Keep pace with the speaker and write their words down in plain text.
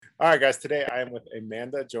All right, guys. Today I am with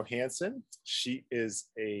Amanda Johansson. She is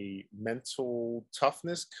a mental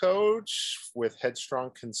toughness coach with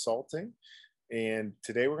Headstrong Consulting. And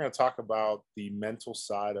today we're going to talk about the mental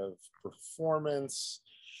side of performance,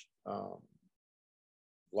 um,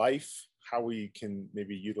 life, how we can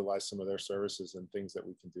maybe utilize some of their services and things that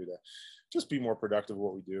we can do to just be more productive at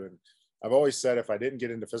what we do. And I've always said if I didn't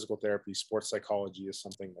get into physical therapy, sports psychology is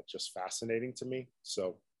something that's just fascinating to me.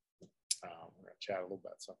 So we're going to chat a little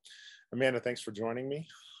bit. So, Amanda, thanks for joining me.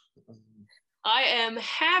 I am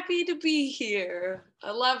happy to be here.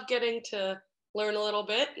 I love getting to learn a little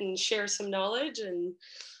bit and share some knowledge, and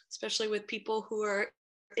especially with people who are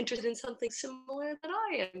interested in something similar that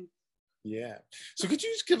I am. Yeah. So could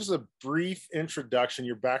you just give us a brief introduction?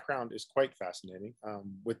 Your background is quite fascinating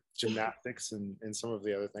with gymnastics and some of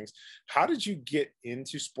the other things. How did you get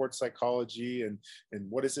into sports psychology and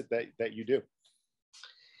what is it that you do?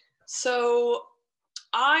 So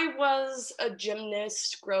I was a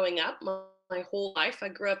gymnast growing up my whole life. I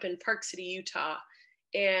grew up in Park City, Utah.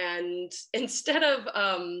 And instead of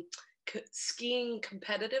skiing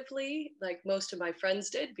competitively, like most of my friends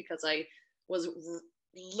did, because I was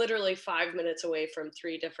literally 5 minutes away from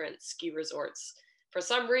 3 different ski resorts, for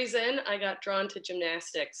some reason, I got drawn to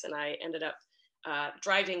gymnastics and I ended up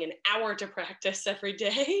driving an hour to practice every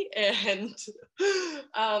day and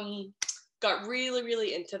got really,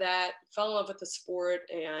 really into that, fell in love with the sport,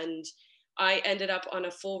 and I ended up on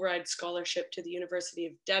a full ride scholarship to the University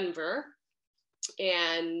of Denver.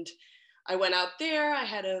 And I went out there. I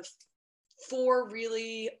had 4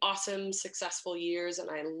 really awesome, successful years, and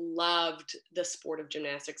I loved the sport of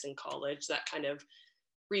gymnastics in college. That kind of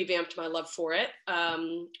revamped my love for it.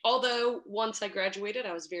 Although once I graduated,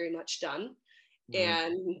 I was very much done. Mm-hmm.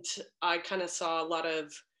 And I kind of saw a lot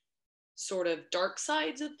of sort of dark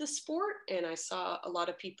sides of the sport, and I saw a lot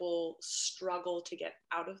of people struggle to get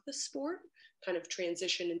out of the sport, kind of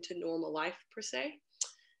transition into normal life per se.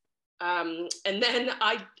 And then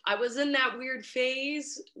I was in that weird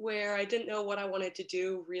phase where I didn't know what I wanted to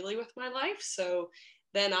do really with my life. So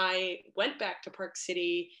then I went back to Park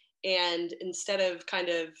City, and instead of kind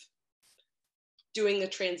of doing the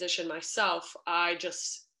transition myself, I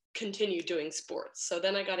just continued doing sports. So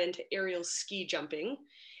then I got into aerial ski jumping,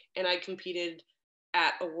 and I competed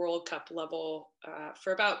at a World Cup level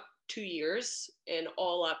for about 2 years. And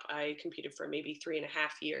all up, I competed for maybe 3.5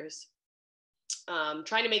 years.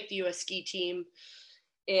 Trying to make the US ski team,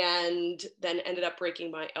 and then ended up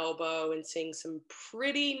breaking my elbow and seeing some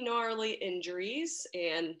pretty gnarly injuries.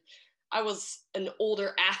 And I was an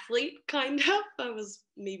older athlete, kind of. I was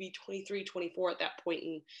maybe 23, 24 at that point,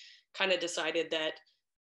 and kind of decided that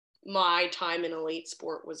my time in elite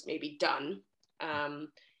sport was maybe done.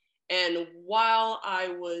 And while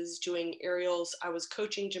I was doing aerials, I was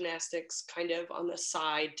coaching gymnastics kind of on the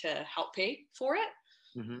side to help pay for it.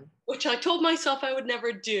 Mm-hmm. Which I told myself I would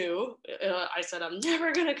never do. I said, I'm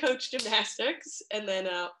never going to coach gymnastics. And then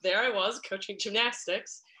there I was coaching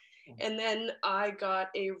gymnastics. And then I got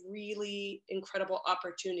a really incredible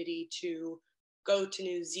opportunity to go to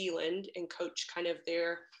New Zealand and coach kind of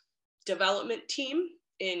their development team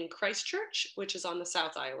in Christchurch, which is on the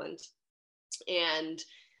South Island. And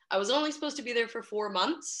I was only supposed to be there for 4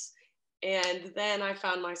 months. And then I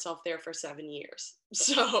found myself there for 7 years.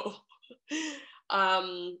 So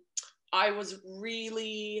I was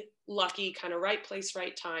really lucky, kind of right place,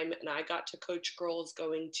 right time. And I got to coach girls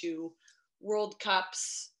going to World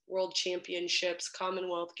Cups, World Championships,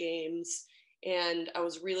 Commonwealth Games. And I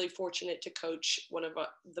was really fortunate to coach one of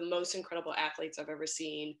the most incredible athletes I've ever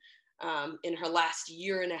seen in her last 1.5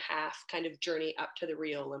 years kind of journey up to the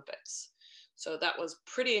Rio Olympics. So that was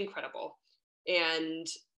pretty incredible. And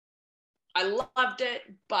I loved it.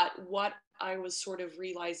 But what I was sort of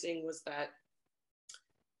realizing was that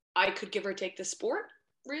I could give or take the sport,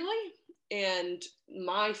 really. And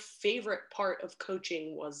my favorite part of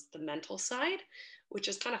coaching was the mental side, which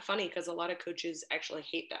is kind of funny because a lot of coaches actually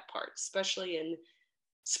hate that part, especially in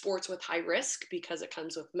sports with high risk, because it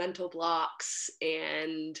comes with mental blocks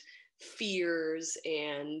and fears,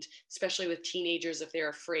 and especially with teenagers, if they're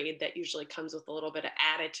afraid, that usually comes with a little bit of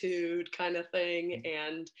attitude kind of thing.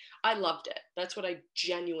 And I loved it. That's what I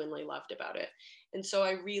genuinely loved about it. And so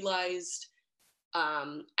I realized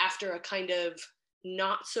after a kind of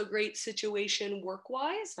not so great situation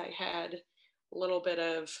work-wise, I had a little bit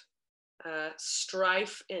of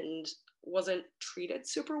strife and wasn't treated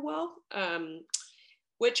super well,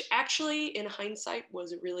 which actually in hindsight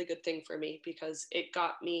was a really good thing for me, because it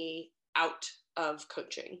got me out of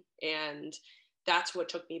coaching. And that's what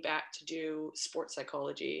took me back to do sports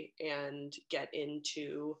psychology and get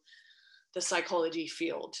into the psychology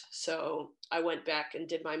field. So I went back and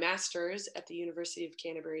did my master's at the University of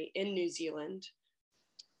Canterbury in New Zealand,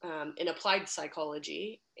 in applied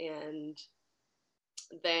psychology. And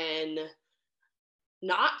then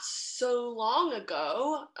not so long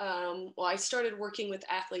ago, I started working with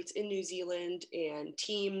athletes in New Zealand and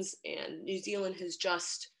teams, and New Zealand has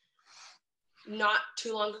just not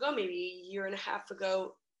too long ago, maybe a year and a half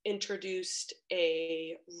ago, introduced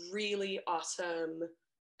a really awesome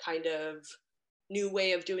kind of new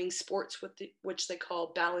way of doing sports, which they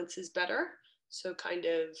call Balance is Better. So kind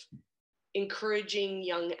of encouraging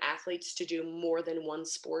young athletes to do more than one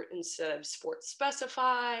sport instead of sport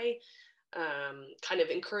specify, kind of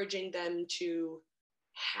encouraging them to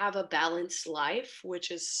have a balanced life,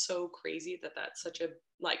 which is so crazy that that's such a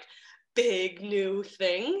like big new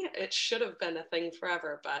thing. It should have been a thing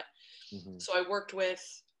forever, but so I worked with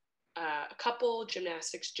a couple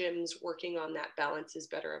gymnastics gyms working on that Balance is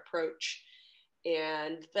Better approach.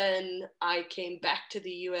 And then I came back to the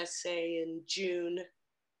USA in June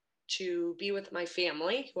to be with my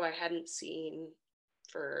family, who I hadn't seen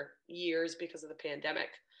for years because of the pandemic.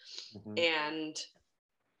 And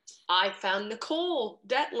I found Nicole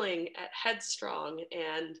Detling at Headstrong,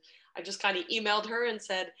 and I just kind of emailed her and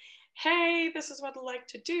said, hey, this is what I'd like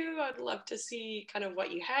to do. I'd love to see kind of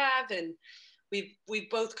what you have. And we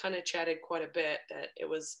both kind of chatted quite a bit that it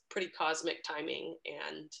was pretty cosmic timing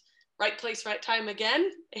and right place, right time again.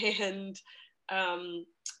 And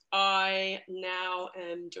I now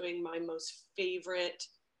am doing my most favorite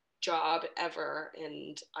job ever.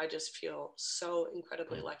 And I just feel so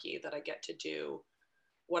incredibly lucky that I get to do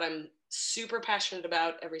what I'm super passionate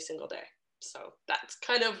about every single day. So that's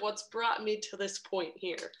kind of what's brought me to this point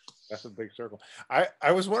here. That's a big circle.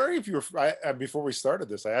 I was wondering if you were, before we started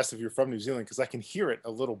this, I asked if you're from New Zealand because I can hear it a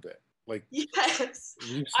little bit. Like, yes,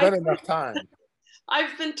 you've spent enough time.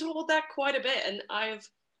 I've been told that quite a bit, and I've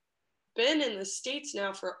been in the States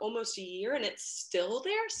now for almost a year, and it's still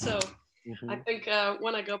there. So I think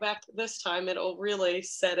when I go back this time, it'll really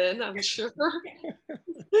set in, I'm sure.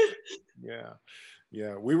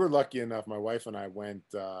 Yeah, we were lucky enough. My wife and I went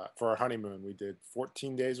for our honeymoon. We did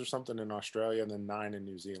 14 days or something in Australia and then 9 in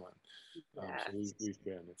New Zealand. Yes. So we've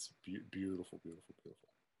been. It's beautiful, beautiful, beautiful.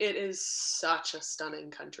 It is such a stunning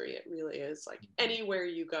country. It really is. Like anywhere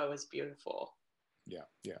you go is beautiful. Yeah.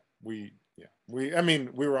 I mean,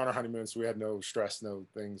 we were on our honeymoon, so we had no stress, no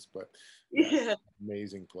things, but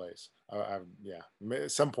amazing place.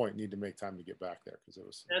 At some point need to make time to get back there because it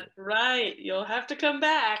was. That's right. You'll have to come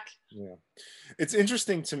back. Yeah, it's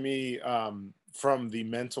interesting to me from the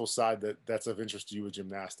mental side that's of interest to you with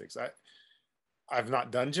gymnastics. I've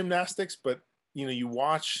not done gymnastics, but you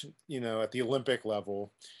watch, at the Olympic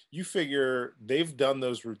level, you figure they've done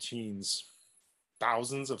those routines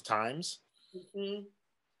thousands of times.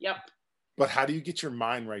 Yep. But how do you get your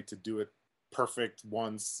mind right to do it perfect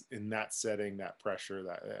once in that setting, that pressure?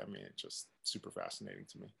 It's just super fascinating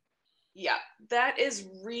to me. Yeah, that is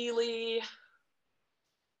really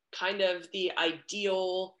kind of the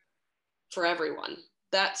ideal for everyone.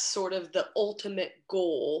 That's sort of the ultimate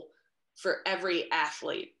goal for every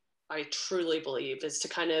athlete, I truly believe, is to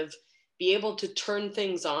kind of be able to turn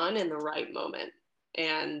things on in the right moment.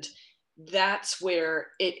 And that's where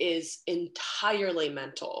it is entirely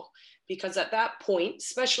mental, because at that point,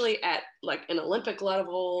 especially at like an Olympic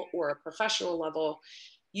level or a professional level,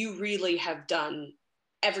 you really have done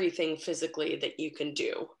everything physically that you can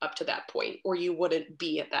do up to that point, or you wouldn't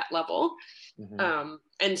be at that level.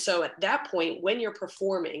 And so at that point, when you're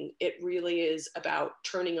performing, it really is about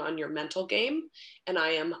turning on your mental game. And I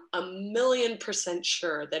am 1,000,000%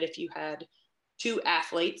 sure that if you had two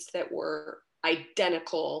athletes that were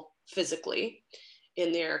identical physically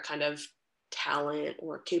in their kind of talent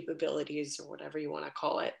or capabilities or whatever you want to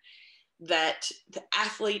call it, that the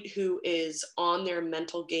athlete who is on their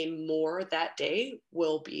mental game more that day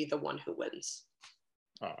will be the one who wins.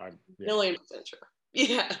 1,000,000% sure.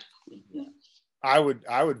 Yeah. I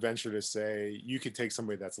would venture to say you could take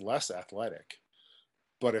somebody that's less athletic,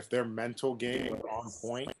 but if their mental game is on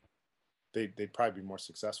point, they'd probably be more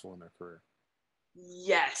successful in their career.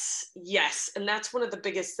 Yes. And that's one of the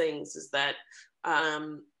biggest things is that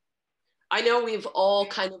I know we've all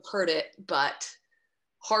kind of heard it, but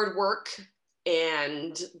hard work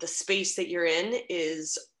and the space that you're in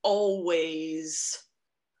is always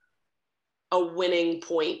a winning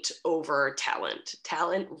point over talent.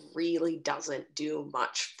 Talent really doesn't do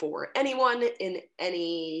much for anyone in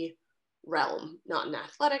any realm, not in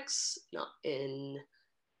athletics, not in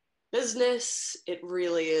business. It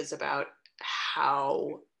really is about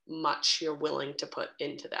how much you're willing to put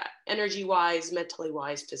into that, energy wise, mentally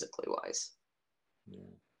wise, physically wise. Yeah.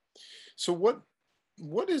 So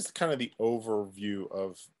what is kind of the overview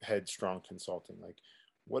of Headstrong Consulting? Like,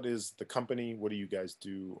 what is the company? What do you guys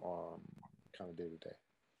do kind of day to day?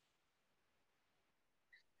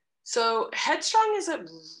 So Headstrong is a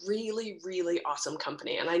really, really awesome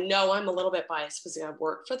company. And I know I'm a little bit biased because I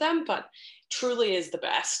work for them, but truly is the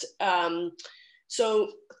best.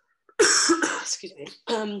 So, excuse me.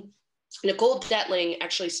 Nicole Detling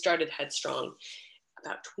actually started Headstrong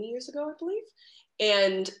about 20 years ago, I believe.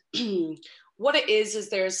 And what it is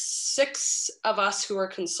there's 6 of us who are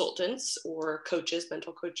consultants or coaches,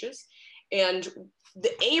 mental coaches. And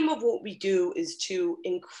the aim of what we do is to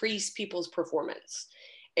increase people's performance.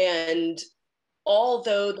 And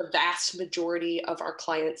although the vast majority of our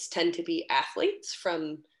clients tend to be athletes,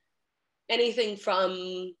 from anything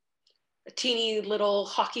from a teeny little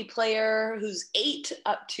hockey player who's 8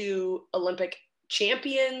 up to Olympic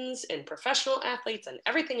champions and professional athletes and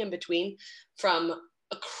everything in between, from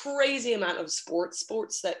a crazy amount of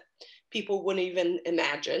sports that people wouldn't even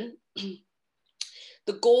imagine.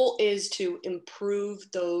 The goal is to improve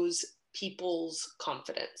those people's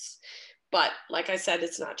confidence. But like I said,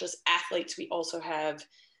 it's not just athletes. We also have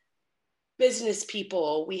business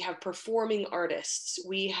people, we have performing artists,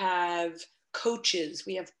 we have coaches,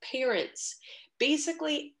 we have parents,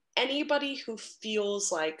 basically anybody who feels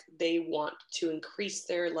like they want to increase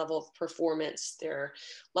their level of performance, their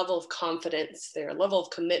level of confidence, their level of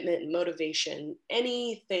commitment and motivation,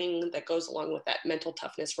 anything that goes along with that mental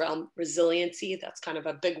toughness realm, resiliency, that's kind of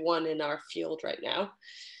a big one in our field right now.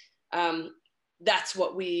 That's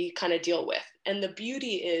what we kind of deal with. And the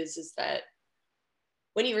beauty is that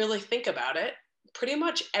when you really think about it, pretty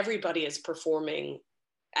much everybody is performing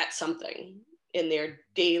at something in their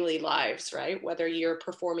daily lives, right? Whether you're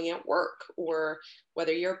performing at work or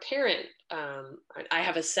whether you're a parent. I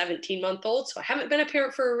have a 17-month-old, so I haven't been a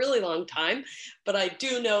parent for a really long time, but I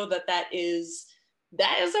do know that that is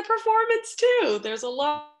a performance too. There's a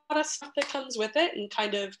lot of stuff that comes with it, and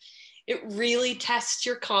kind of it really tests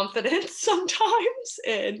your confidence sometimes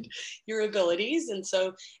and your abilities. And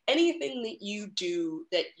so anything that you do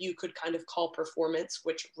that you could kind of call performance,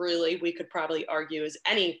 which really we could probably argue is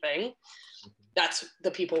anything, that's the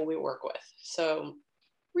people we work with. So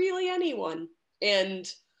really anyone.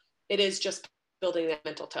 And it is just building that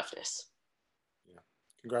mental toughness. Yeah.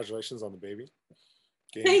 Congratulations on the baby.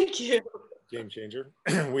 Thank you. Game changer.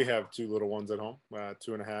 We have 2 little ones at home,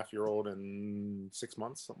 2.5-year-old and 6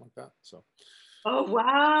 months, something like that. So. Oh,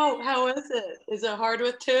 wow. How is it? Is it hard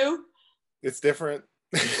with 2? It's different.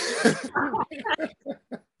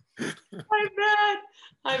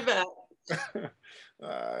 I bet.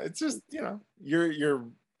 It's just, you're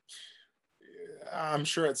I'm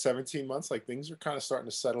sure at 17 months, like things are kind of starting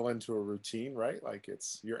to settle into a routine, right? Like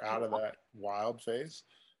you're out of that wild phase.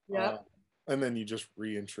 Yeah. And then you just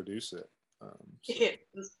reintroduce it. So.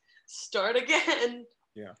 Start again.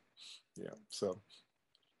 Yeah. So,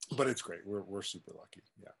 but it's great. We're super lucky.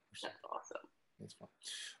 Yeah. That's awesome. It's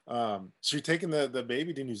fun. So you're taking the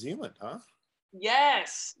baby to New Zealand, huh?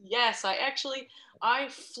 Yes. I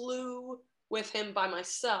flew with him by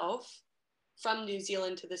myself from New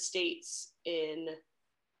Zealand to the States in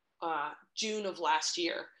June of last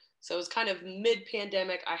year. So it was kind of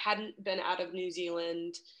mid-pandemic. I hadn't been out of New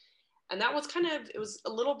Zealand. And that was it was a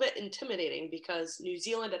little bit intimidating because New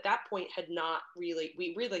Zealand at that point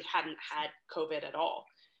we really hadn't had COVID at all.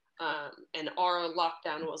 And our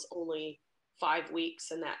lockdown was only 5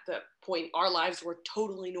 weeks. And at that point, our lives were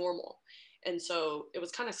totally normal. And so it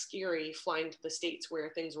was kind of scary flying to the States where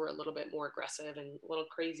things were a little bit more aggressive and a little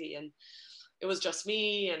crazy. And it was just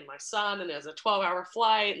me and my son, and it was a 12-hour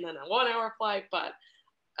flight and then a 1-hour flight. But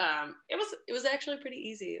it was actually pretty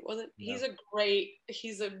easy. It wasn't, yeah.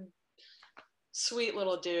 He's a sweet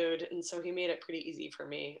little dude. And so he made it pretty easy for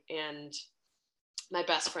me. And my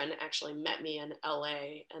best friend actually met me in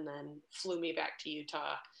LA and then flew me back to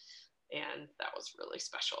Utah. And that was really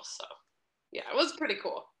special. So yeah, it was pretty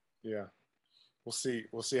cool. Yeah. We'll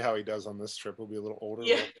see how he does on this trip. He'll be a little older.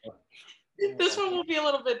 Yeah. This one will be a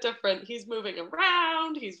little bit different. He's moving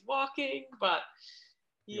around, he's walking, but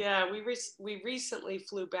yeah, we recently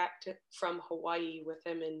flew back from Hawaii with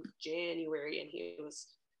him in January, and he was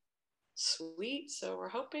sweet. So we're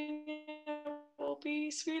hoping it will be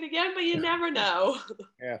sweet again, but you never know.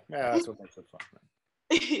 Yeah, that's what makes it fun.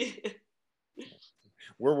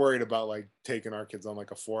 We're worried about like taking our kids on like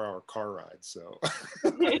a 4-hour car ride. So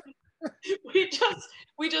we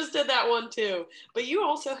just did that one too. But you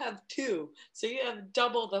also have 2, so you have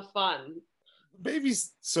double the fun.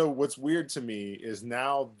 Babies. So what's weird to me is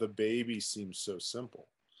now the baby seems so simple.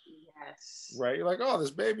 Yes. Right. You're like, oh,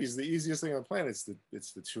 this baby's the easiest thing on the planet.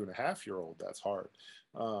 It's the 2.5-year-old that's hard.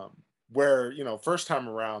 where, first time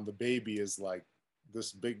around, the baby is like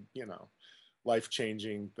this big,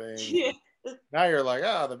 life-changing thing. Yeah. Now you're like,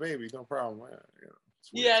 the baby, no problem.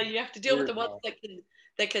 It's weird. Yeah, you have to deal with Weird the ones how,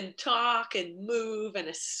 that can talk and move and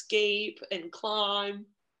escape and climb.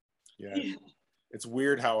 yeah, it's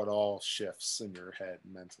weird how it all shifts in your head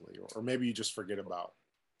mentally, or maybe you just forget about.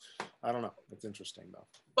 I don't know. It's interesting though.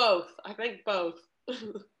 Both. I think both.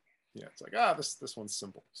 Yeah, it's like this one's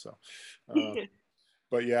simple. So,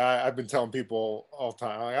 but yeah, I've been telling people all the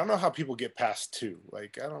time. Like, I don't know how people get past two.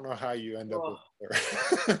 Like, I don't know how you end up Oh,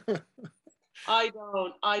 with. I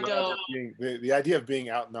don't. I don't. The idea of being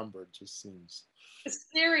outnumbered just seems. It's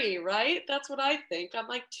scary, right? That's what I think. I'm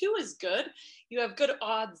like, two is good. You have good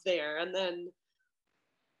odds there, and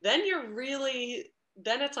then you're really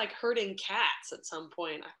then it's like herding cats at some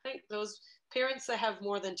point. I think those parents that have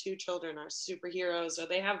more than two children are superheroes, or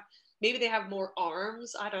maybe they have more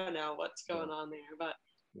arms. I don't know what's going on there, but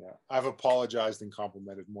yeah, I've apologized and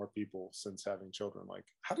complimented more people since having children. Like,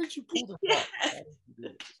 how did you pull this off? How did you do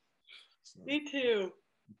this? So, me too.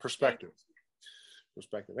 perspective.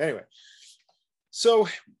 Anyway, so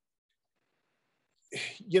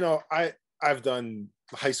I've done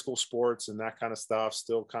high school sports and that kind of stuff,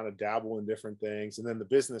 still kind of dabble in different things. And then the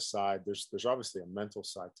business side, there's obviously a mental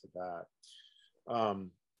side to that.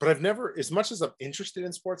 But I've never, as much as I'm interested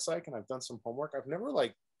in sports psych and I've done some homework, I've never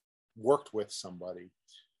like worked with somebody.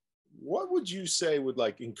 What would you say would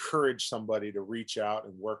like encourage somebody to reach out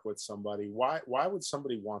and work with somebody? Why would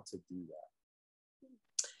somebody want to do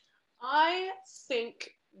that? I think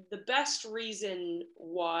the best reason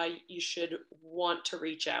why you should want to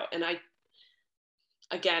reach out, and I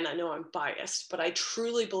know I'm biased, but I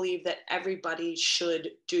truly believe that everybody should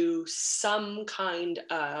do some kind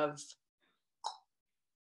of,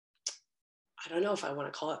 I don't know if I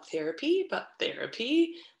want to call it therapy, but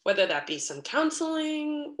therapy, whether that be some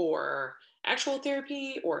counseling or actual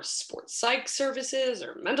therapy or sports psych services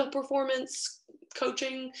or mental performance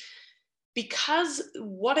coaching, because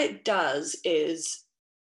what it does is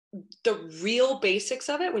the real basics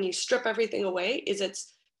of it, when you strip everything away, is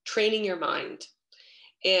it's training your mind.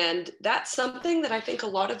 And that's something that I think a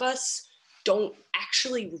lot of us don't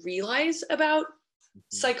actually realize about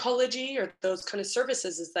psychology or those kind of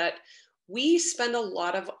services, is that we spend a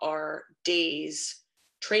lot of our days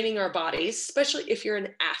training our bodies, especially if you're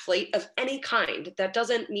an athlete of any kind. That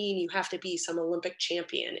doesn't mean you have to be some Olympic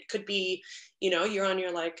champion. It could be, you're on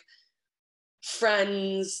your like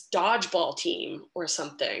friend's dodgeball team or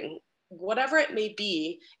something. Whatever it may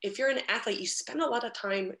be, if you're an athlete, you spend a lot of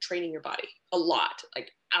time training your body, a lot,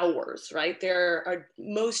 like hours, right?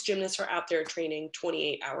 Most gymnasts are out there training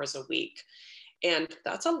 28 hours a week. And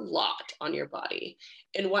that's a lot on your body.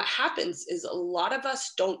 And what happens is a lot of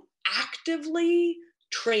us don't actively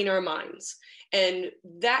train our minds. And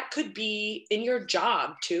that could be in your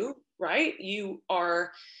job too, right? You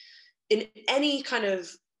are in any kind of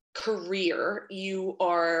career, you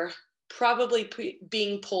are probably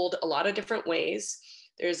being pulled a lot of different ways.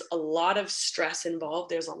 There's a lot of stress involved.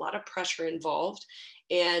 There's a lot of pressure involved.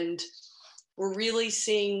 And we're really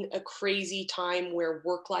seeing a crazy time where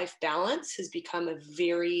work-life balance has become a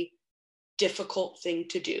very difficult thing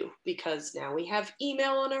to do, because now we have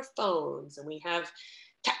email on our phones and we have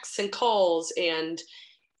texts and calls, and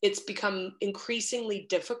it's become increasingly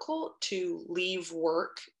difficult to leave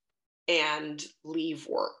work and leave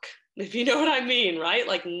work, if you know what I mean, right?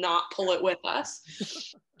 Like not pull it with us.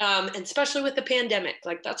 And especially with the pandemic,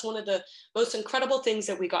 like that's one of the most incredible things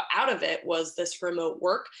that we got out of it was this remote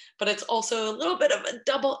work, but it's also a little bit of a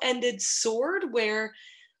double-ended sword where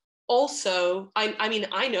also, I mean,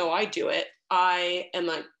 I know I do it. I am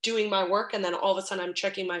like doing my work and then all of a sudden I'm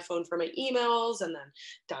checking my phone for my emails and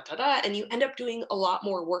then and you end up doing a lot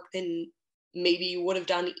more work than maybe you would have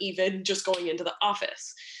done even just going into the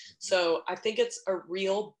office. So I think it's a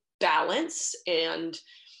real balance, and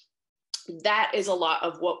that is a lot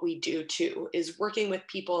of what we do too, is working with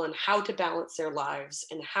people and how to balance their lives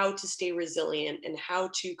and how to stay resilient and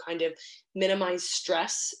how to kind of minimize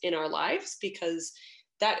stress in our lives, because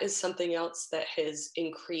that is something else that has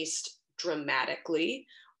increased dramatically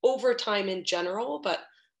over time in general, but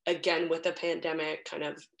again with the pandemic kind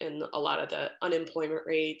of, and a lot of the unemployment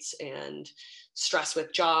rates and stress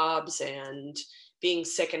with jobs and being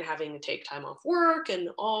sick and having to take time off work and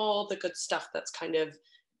all the good stuff that's kind of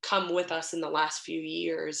come with us in the last few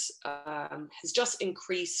years has just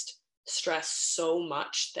increased stress so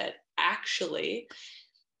much that actually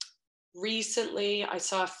recently I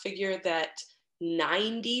saw a figure that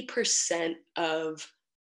 90% of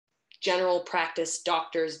general practice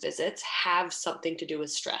doctors' visits have something to do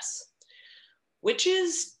with stress, which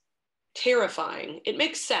is terrifying. It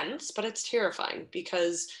makes sense, but it's terrifying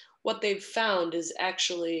because what they've found is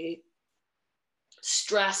actually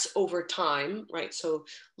stress over time, right? So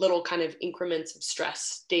little kind of increments of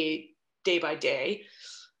stress day by day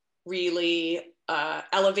really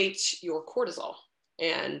elevates your cortisol.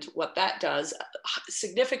 And what that does,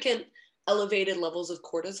 significant elevated levels of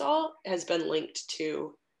cortisol has been linked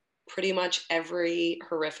to pretty much every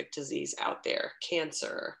horrific disease out there: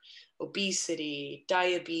 cancer, obesity,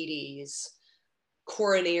 diabetes,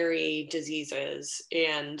 coronary diseases.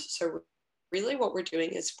 And so really what we're doing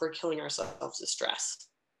is we're killing ourselves with stress.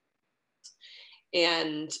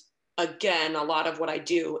 And again, a lot of what I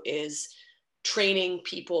do is training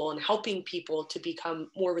people and helping people to become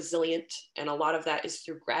more resilient. And a lot of that is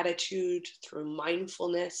through gratitude, through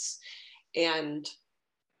mindfulness. And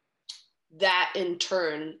that in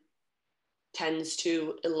turn tends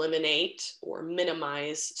to eliminate or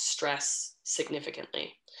minimize stress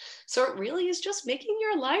significantly. So it really is just making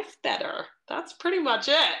your life better. That's pretty much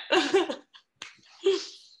it.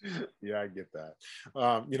 Yeah, I get that.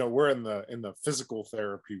 We're in the physical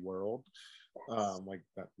therapy world. Like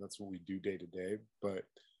that's what we do day to day. But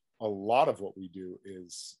a lot of what we do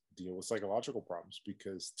is deal with psychological problems,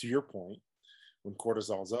 because to your point, when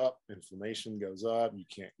cortisol's up, inflammation goes up,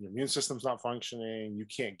 your immune system's not functioning, you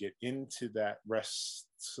can't get into that rest,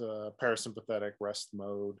 parasympathetic rest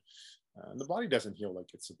mode, and the body doesn't heal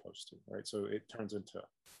like it's supposed to, right? So it turns into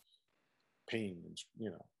pain and,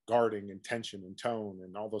 guarding and tension and tone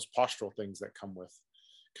and all those postural things that come with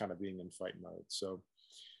kind of being in fight mode. So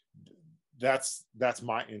that's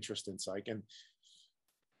my interest in psych. And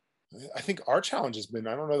I think our challenge has been,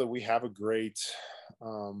 I don't know that we have a great,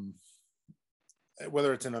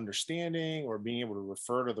 whether it's an understanding or being able to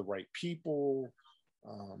refer to the right people.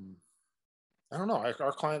 I don't know.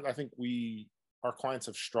 Our clients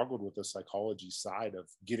have struggled with the psychology side of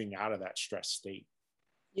getting out of that stress state.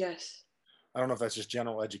 Yes. I don't know if that's just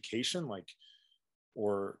general education,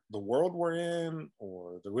 or the world we're in,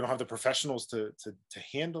 or that we don't have the professionals to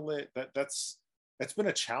handle it. That's been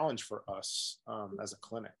a challenge for us as a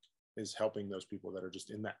clinic, is helping those people that are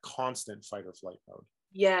just in that constant fight or flight mode.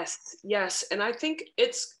 Yes. And I think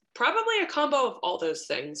it's probably a combo of all those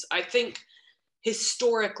things. I think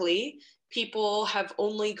historically, people have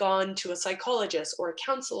only gone to a psychologist or a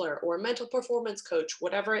counselor or a mental performance coach,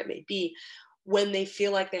 whatever it may be, when they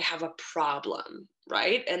feel like they have a problem,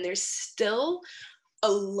 right? And there's still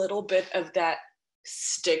a little bit of that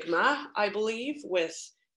stigma, I believe, with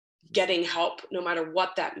getting help, no matter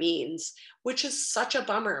what that means, which is such a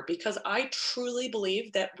bummer, because I truly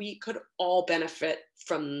believe that we could all benefit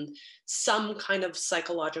from some kind of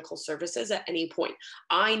psychological services at any point.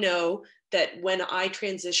 I know that when I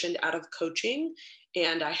transitioned out of coaching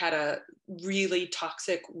and I had a really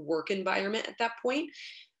toxic work environment at that point,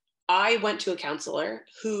 I went to a counselor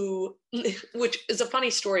which is a funny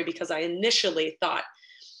story, because I initially thought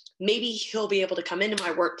maybe he'll be able to come into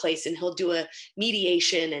my workplace and he'll do a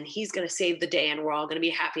mediation and he's going to save the day and we're all going to be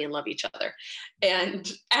happy and love each other. And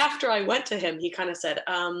after I went to him, he kind of said,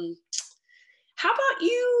 how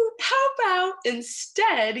about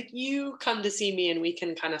instead you come to see me and we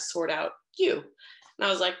can kind of sort out you. And I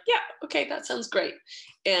was like, yeah, okay, that sounds great.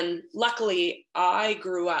 And luckily,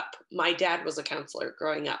 my dad was a counselor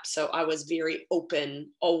growing up, so I was very open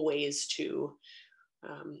always to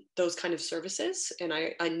those kind of services. And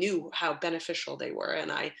I knew how beneficial they were.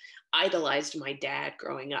 And I idolized my dad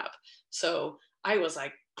growing up. So I was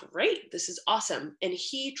like, great, this is awesome. And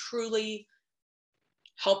he truly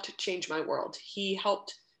helped change my world. He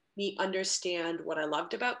helped me understand what I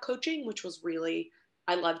loved about coaching, which was really,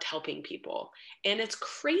 I loved helping people. And it's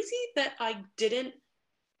crazy that I didn't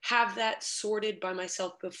have that sorted by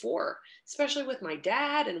myself before, especially with my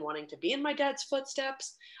dad and wanting to be in my dad's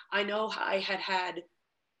footsteps. I know I had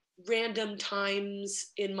random times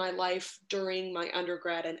in my life during my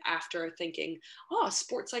undergrad and after thinking, oh,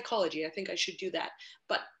 sports psychology, I think I should do that.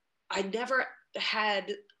 But I never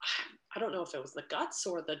had, I don't know if it was the guts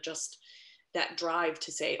or that drive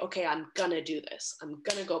to say, okay, I'm gonna do this. I'm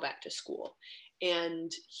gonna go back to school.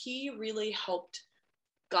 And he really helped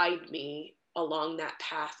guide me along that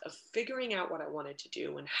path of figuring out what I wanted to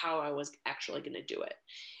do and how I was actually going to do it.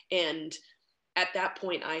 And at that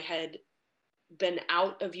point, I had been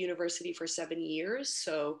out of university for 7 years.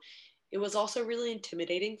 So it was also really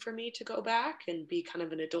intimidating for me to go back and be kind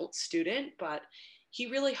of an adult student, but he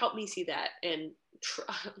really helped me see that. And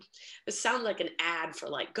it sounds like an ad for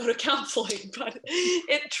go to counseling, but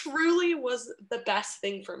it truly was the best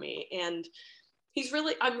thing for me. And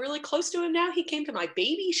I'm really close to him now. He came to my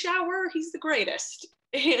baby shower. He's the greatest.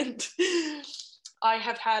 And I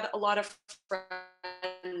have had a lot of friends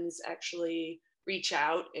friends actually reach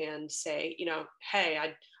out and say, you know, hey,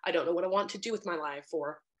 I don't know what I want to do with my life,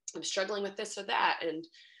 or I'm struggling with this or that. And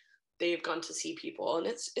they've gone to see people, and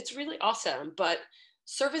it's really awesome. But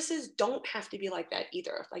services don't have to be like that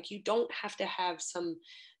either. Like, you don't have to have some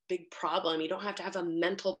big problem. You don't have to have a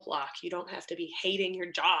mental block. You don't have to be hating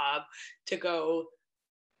your job to go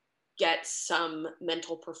get some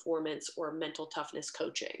mental performance or mental toughness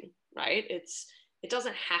coaching, right? It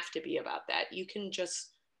doesn't have to be about that. You can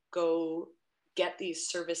just go get these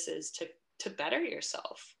services to better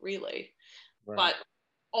yourself, really. Right. But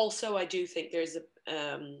also, I do think there's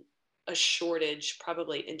a shortage,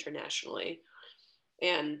 probably internationally,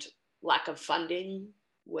 and lack of funding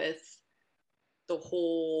with the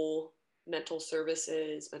whole mental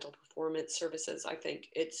services, mental performance services. I think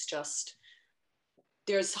it's just,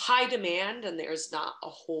 there's high demand and there's not a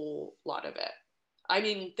whole lot of it. I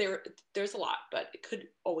mean, there's a lot, but it could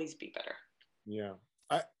always be better. Yeah.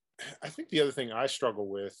 I think the other thing I struggle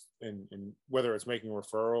with, in whether it's making a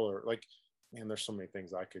referral or like, man, there's so many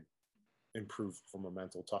things I could improve from a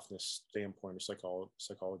mental toughness standpoint or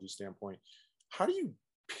psychology standpoint. How do you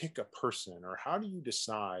pick a person, or how do you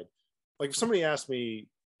decide? Like, if somebody asked me,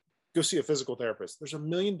 go see a physical therapist, there's a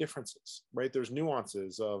million differences, right? There's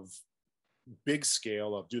nuances of big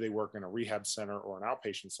scale of, do they work in a rehab center or an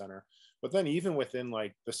outpatient center? But then even within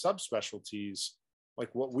like the subspecialties,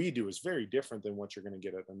 like what we do is very different than what you're going to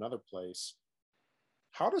get at another place.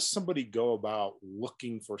 How does somebody go about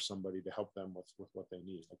looking for somebody to help them with what they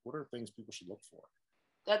need? Like, what are things people should look for?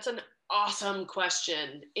 That's an awesome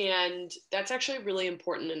question. And that's actually really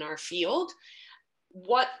important in our field.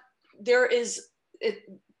 What there is, it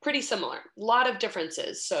pretty similar, a lot of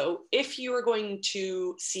differences. So if you are going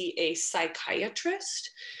to see a psychiatrist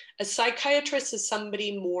is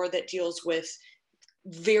somebody more that deals with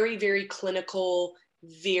very, very clinical,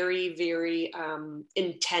 very, very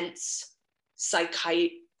intense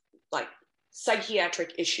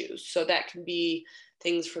psychiatric issues. So that can be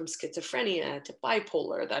things from schizophrenia to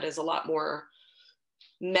bipolar. That is a lot more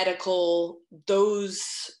medical.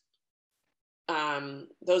 Those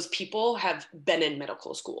people have been in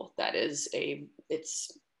medical school.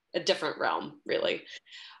 It's a different realm, really.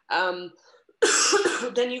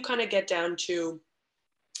 Then you kind of get down to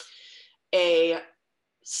a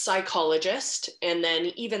psychologist, and then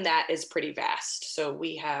even that is pretty vast. So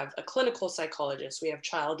we have a clinical psychologist, we have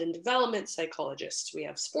child and development psychologists, we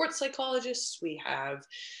have sports psychologists, we have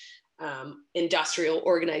industrial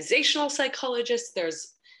organizational psychologists.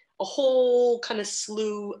 There's a whole kind of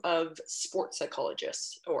slew of sports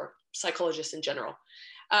psychologists, or psychologists in general.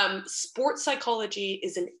 Sports psychology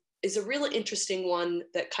is a really interesting one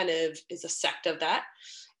that kind of is a sect of that.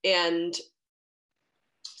 And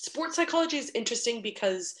sports psychology is interesting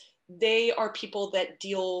because they are people that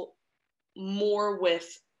deal more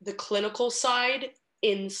with the clinical side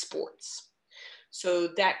in sports. So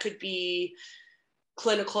that could be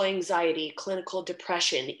clinical anxiety, clinical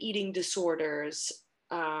depression, eating disorders,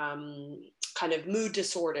 kind of mood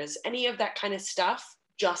disorders, any of that kind of stuff,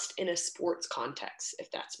 just in a sports context, if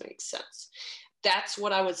that makes sense. That's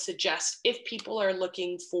what I would suggest if people are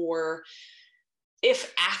looking for,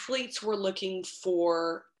 if athletes were looking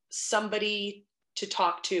for somebody to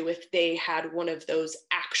talk to if they had one of those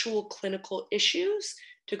actual clinical issues,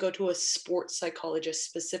 to go to a sports psychologist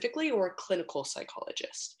specifically, or a clinical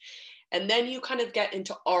psychologist. And then you kind of get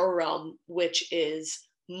into our realm, which is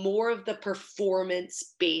more of the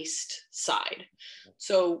performance-based side.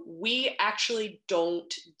 So we actually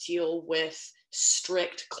don't deal with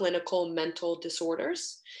strict clinical mental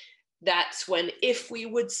disorders. That's when, if we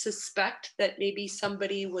would suspect that maybe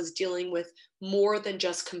somebody was dealing with more than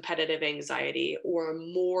just competitive anxiety, or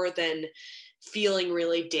more than feeling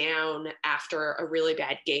really down after a really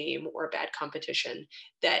bad game or a bad competition,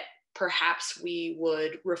 that perhaps we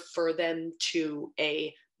would refer them to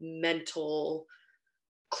a mental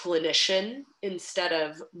clinician instead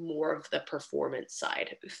of more of the performance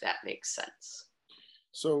side, if that makes sense.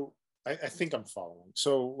 So I think I'm following.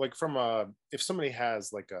 So like, if somebody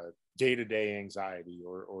has like a day-to-day anxiety,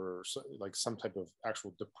 or like some type of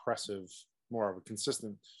actual depressive, more of a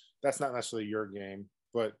consistent, that's not necessarily your game,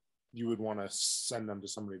 but you would want to send them to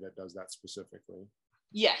somebody that does that specifically.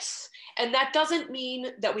 Yes. And that doesn't mean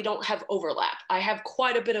that we don't have overlap. I have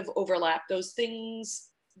quite a bit of overlap. Those things,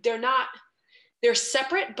 they're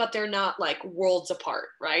separate, but they're not like worlds apart,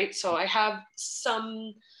 right? So I have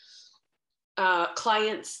some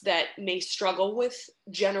clients that may struggle with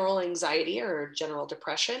general anxiety or general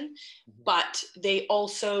depression, but they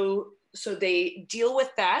also, so they deal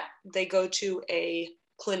with that. They go to a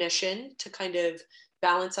clinician to kind of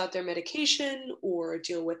balance out their medication or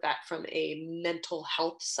deal with that from a mental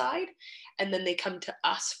health side. And then they come to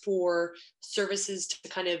us for services to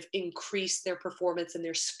kind of increase their performance in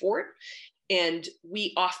their sport. And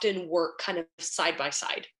we often work kind of side by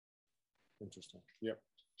side. Interesting. Yep.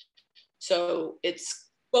 So it's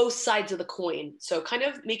both sides of the coin. So kind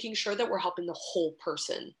of making sure that we're helping the whole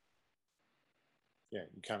person. Yeah,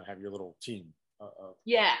 you kind of have your little team.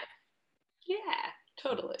 Yeah,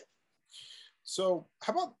 totally. So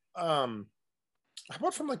how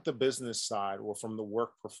about from like the business side or from the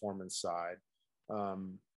work performance side?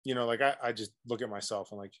 Like I just look at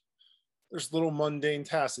myself and like there's little mundane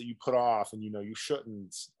tasks that you put off and you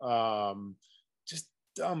shouldn't. Just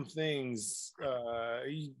dumb things.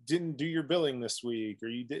 You didn't do your billing this week, or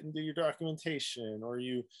you didn't do your documentation, or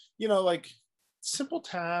like simple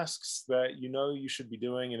tasks that you should be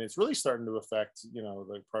doing, and it's really starting to affect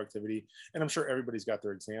the productivity. And I'm sure everybody's got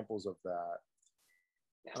their examples of that.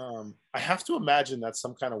 Yeah. I have to imagine that's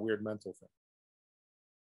some kind of weird mental thing.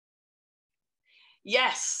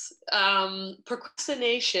 Yes.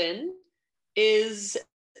 Procrastination is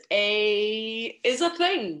a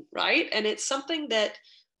thing, right? And it's something that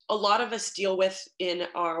a lot of us deal with in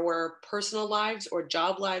our personal lives or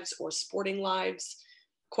job lives or sporting lives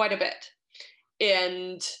quite a bit.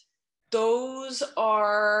 And those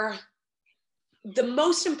are the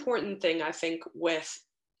most important thing, I think, with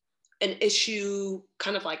an issue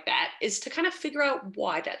kind of like that is to kind of figure out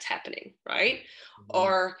why that's happening, right? Mm-hmm.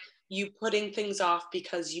 Are you putting things off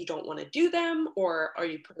because you don't want to do them? Or are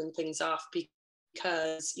you putting things off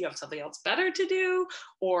because you have something else better to do?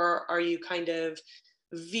 Or are you kind of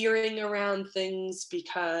veering around things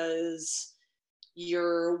because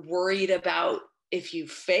you're worried about if you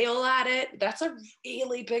fail at it? That's a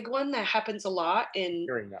really big one that happens a lot in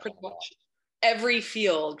pretty much every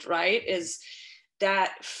field, right? Is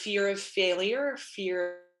that fear of failure,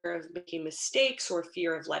 fear of making mistakes, or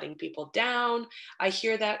fear of letting people down. I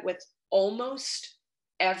hear that with almost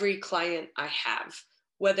every client I have,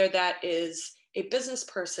 whether that is a business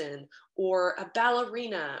person or a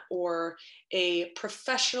ballerina or a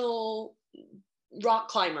professional rock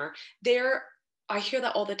climber. I hear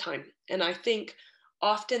that all the time. And I think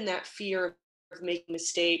often that fear of making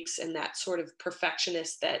mistakes and that sort of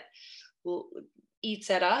perfectionist that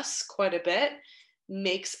eats at us quite a bit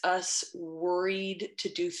makes us worried to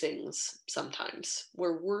do things sometimes.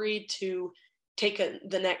 We're worried to take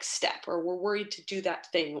the next step, or we're worried to do that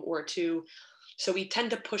thing, so we tend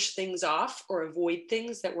to push things off or avoid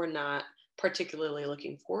things that we're not particularly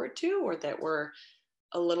looking forward to, or that we're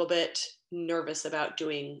a little bit nervous about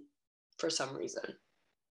doing for some reason.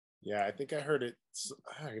 Yeah, I think I heard it.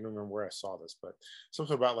 I don't remember where I saw this, but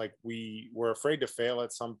something about like we're afraid to fail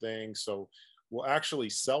at something, so we'll actually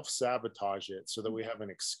self-sabotage it so that we have an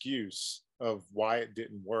excuse of why it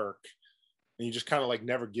didn't work, and you just kind of like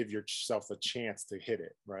never give yourself a chance to hit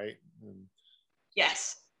it, right?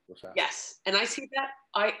 Yes. And I see that.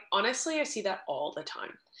 I see that all the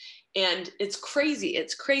time, and it's crazy.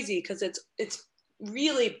 It's crazy because it's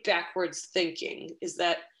really backwards thinking. Is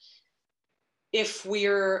that if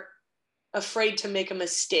we're afraid to make a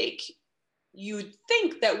mistake, you'd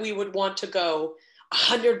think that we would want to go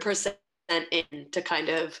 100% in to kind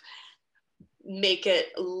of make it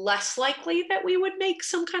less likely that we would make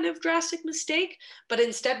some kind of drastic mistake. But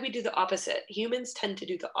instead we do the opposite. Humans tend to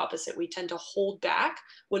do the opposite. We tend to hold back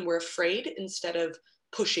when we're afraid instead of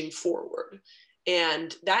pushing forward.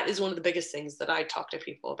 And that is one of the biggest things that I talk to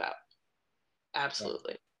people about.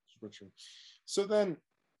 Absolutely. Yeah, so then,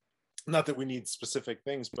 not that we need specific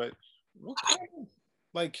things, but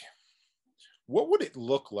what would it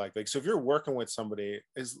look like? Like, so if you're working with somebody,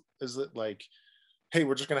 is it like, hey,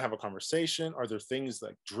 we're just going to have a conversation? Are there things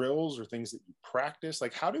like drills or things that you practice?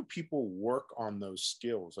 Like, how do people work on those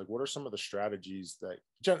skills? Like, what are some of the strategies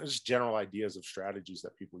just general ideas of strategies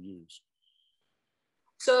that people use?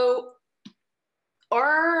 So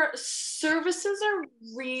our services are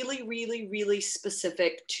really, really, really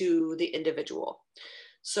specific to the individual.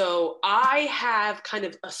 So I have kind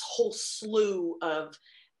of a whole slew of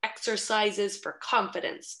exercises for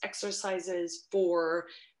confidence, exercises for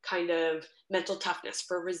kind of mental toughness,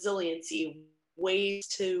 for resiliency, ways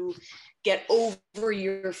to get over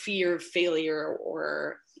your fear of failure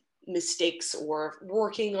or mistakes, or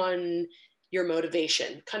working on your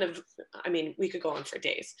motivation. Kind of, I mean, we could go on for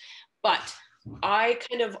days, but I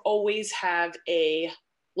kind of always have a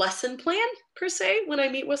lesson plan per se when I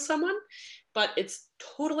meet with someone, but it's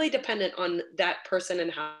totally dependent on that person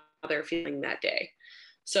and how they're feeling that day.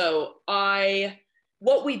 So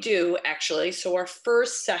what we do actually, so our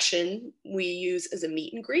first session we use as a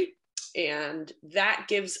meet and greet. And that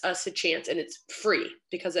gives us a chance, and it's free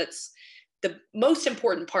because it's the most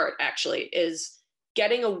important part actually is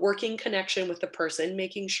getting a working connection with the person,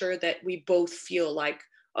 making sure that we both feel like,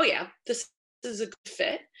 oh yeah, this is a good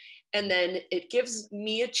fit. And then it gives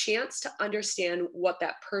me a chance to understand what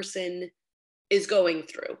that person is going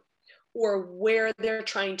through or where they're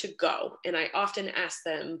trying to go. And I often ask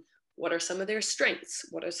them, what are some of their strengths?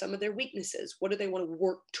 What are some of their weaknesses? What do they want to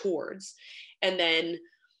work towards? And then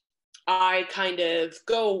I kind of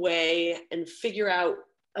go away and figure out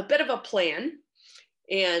a bit of a plan.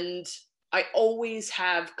 And I always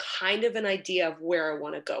have kind of an idea of where I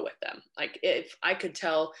want to go with them. Like if I could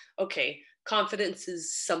tell, okay, confidence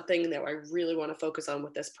is something that I really want to focus on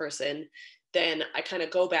with this person, then I kind of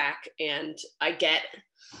go back and I get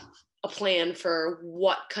a plan for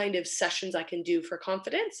what kind of sessions I can do for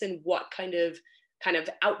confidence and what kind of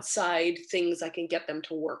outside things I can get them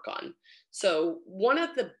to work on. So one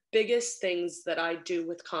of the biggest things that I do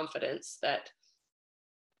with confidence, that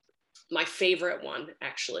my favorite one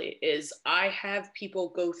actually, is I have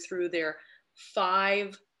people go through their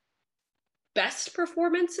 5 best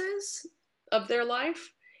performances of their life.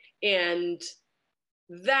 And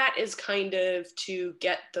that is kind of to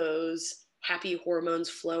get those happy hormones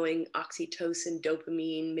flowing, oxytocin,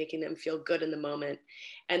 dopamine, making them feel good in the moment.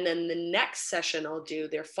 And then the next session I'll do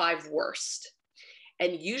their 5 worst.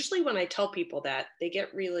 And usually when I tell people that, they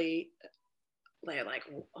get really like,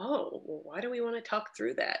 oh, well, why do we want to talk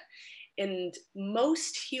through that? And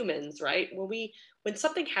most humans, right, when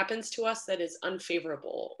something happens to us that is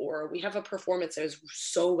unfavorable, or we have a performance that is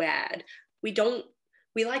so bad, we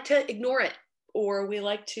like to ignore it, or we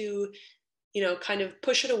like to, kind of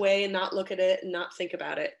push it away and not look at it and not think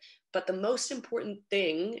about it. But the most important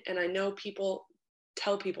thing, and I know people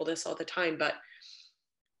tell people this all the time, but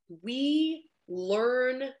we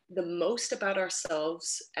learn the most about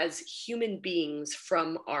ourselves as human beings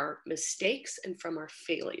from our mistakes and from our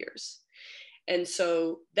failures. And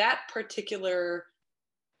so that particular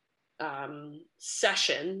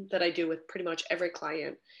session that I do with pretty much every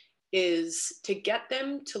client is to get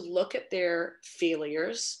them to look at their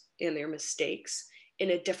failures and their mistakes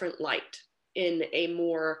in a different light, in a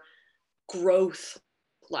more growth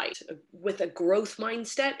light, with a growth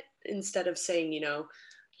mindset, instead of saying,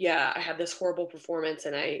 yeah, I had this horrible performance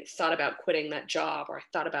and I thought about quitting that job, or I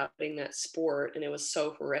thought about quitting that sport and it was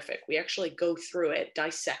so horrific. We actually go through it,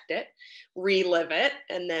 dissect it, relive it,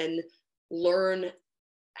 and then learn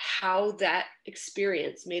how that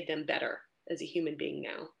experience made them better as a human being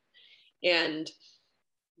now. And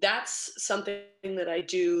that's something that I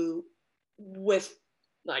do with,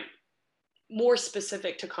 like, more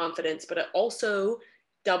specific to confidence, but it also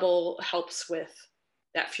double helps with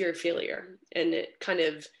that fear of failure. And it kind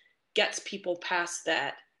of gets people past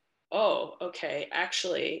that, oh, okay,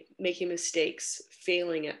 actually making mistakes,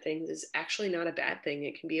 failing at things is actually not a bad thing.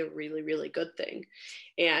 It can be a really, really good thing.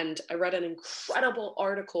 And I read an incredible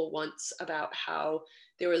article once about how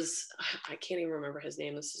there was, I can't even remember his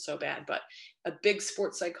name, this is so bad, but a big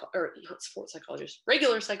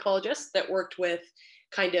regular psychologist that worked with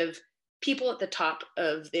kind of people at the top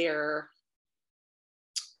of their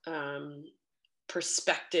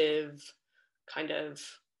perspective kind of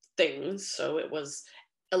things. So it was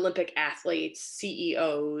Olympic athletes,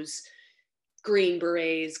 CEOs, Green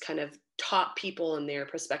Berets, kind of top people in their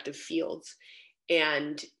respective fields.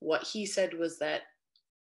 And what he said was that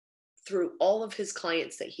through all of his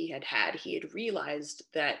clients that he had realized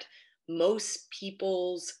that most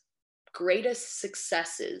people's greatest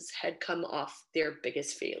successes had come off their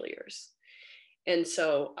biggest failures. And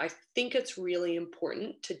so I think it's really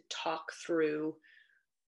important to talk through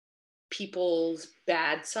people's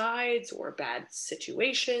bad sides or bad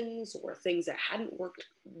situations or things that hadn't worked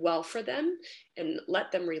well for them, and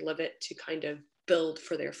let them relive it to kind of build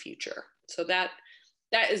for their future. So that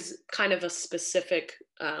is kind of a specific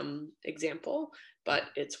example, but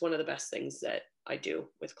it's one of the best things that I do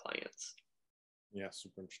with clients. Yeah,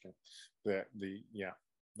 super interesting.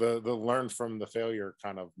 The learn from the failure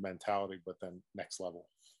kind of mentality, but then next level.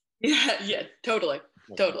 Yeah, totally.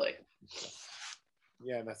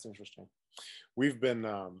 Yeah, that's interesting. We've been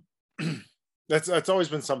that's always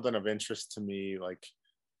been something of interest to me. Like,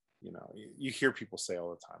 you hear people say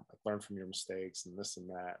all the time, like, learn from your mistakes and this and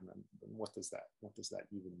that, and then what does that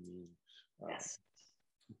even mean? Yes.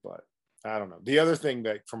 But I don't know. The other thing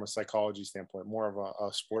that, from a psychology standpoint, more of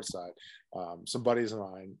a sports side, some buddies of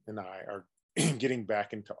mine and I are getting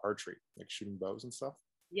back into archery, like shooting bows and stuff.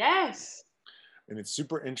 Yes. And it's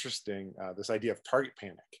super interesting, this idea of target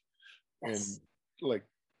panic. Yes. And like,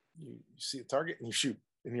 you see a target and you shoot,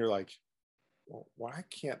 and you're like, well, why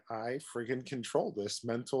can't I friggin' control this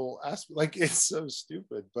mental aspect? Like, it's so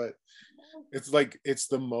stupid, but it's like it's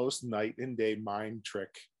the most night and day mind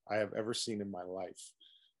trick I have ever seen in my life.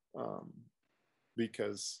 Um,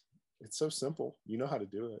 because it's so simple. You know how to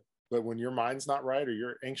do it. But when your mind's not right or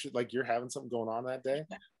you're anxious, like you're having something going on that day,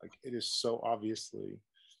 like it is so obviously,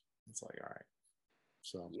 it's like, all right.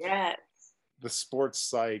 So Yes. the sports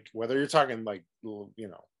psych, whether you're talking like,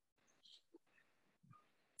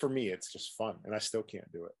 for me, it's just fun and I still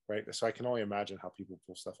can't do it. Right. So I can only imagine how people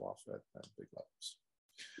pull stuff off at big levels.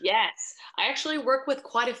 Yes. I actually work with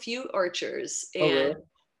quite a few archers, Oh, and really?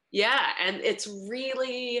 yeah, and it's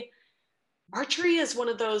really, archery is one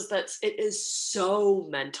of those it is so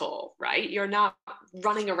mental, right? You're not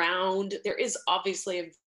running around. There is obviously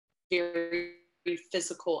a very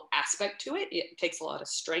physical aspect to it. It takes a lot of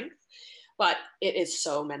strength, but it is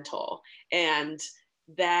so mental. And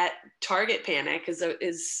that target panic is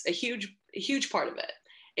a huge part of it.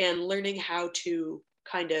 And learning how to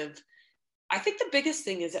kind of, I think the biggest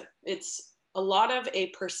thing is that it's a lot of a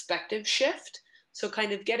perspective shift. So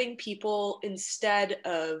kind of getting people, instead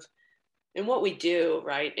of, and what we do,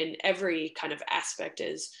 right, in every kind of aspect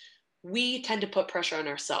is we tend to put pressure on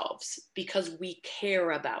ourselves because we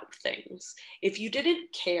care about things. If you didn't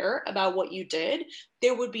care about what you did,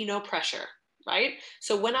 there would be no pressure, right?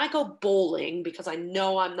 So when I go bowling, because I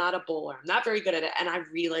know I'm not a bowler, I'm not very good at it, and I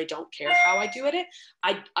really don't care how I do it,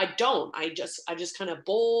 I don't. I just kind of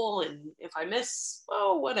bowl, and if I miss,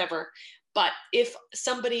 oh, whatever. But if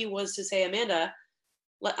somebody was to say, Amanda,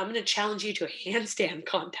 I'm going to challenge you to a handstand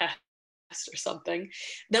contest or something,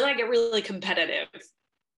 then I get really competitive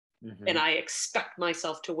and Mm-hmm. I expect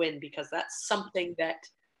myself to win because that's something that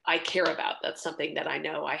I care about. That's something that I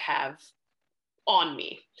know I have on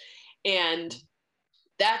me. And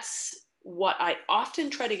that's what I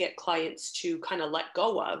often try to get clients to kind of let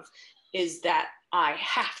go of, is that I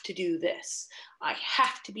have to do this. I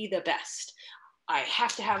have to be the best. I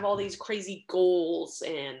have to have all these crazy goals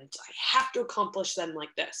and I have to accomplish them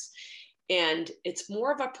like this. And it's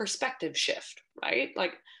more of a perspective shift, right?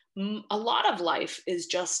 Like a lot of life is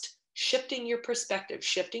just shifting your perspective,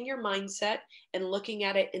 shifting your mindset, and looking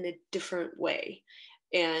at it in a different way.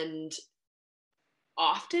 And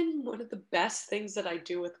often, one of the best things that I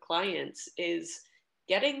do with clients is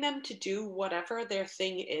getting them to do whatever their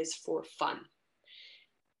thing is for fun.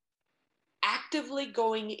 Actively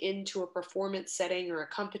going into a performance setting or a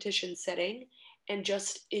competition setting and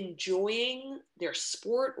just enjoying their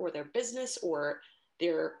sport or their business or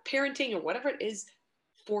their parenting or whatever it is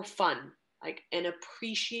for fun, like, and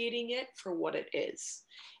appreciating it for what it is.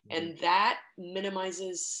 Mm-hmm. And that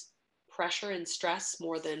minimizes pressure and stress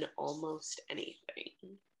more than almost anything.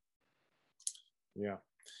 Yeah.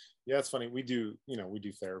 Yeah, it's funny. We do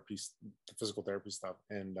therapy, physical therapy stuff,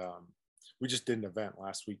 and we just did an event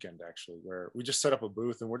last weekend actually, where we just set up a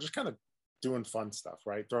booth and we're just kind of doing fun stuff,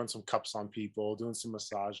 right? Throwing some cups on people, doing some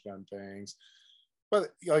massage gun things.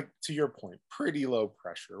 But like to your point, pretty low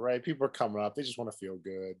pressure, right? People are coming up, they just want to feel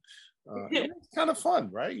good, and it's kind of fun,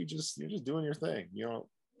 right? You're just doing your thing, Yep.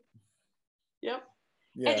 And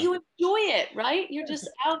yeah. you enjoy it, right? You're just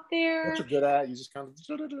out What there. you're good at, you just kind of.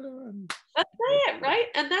 That's it, right?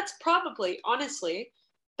 And that's probably, honestly,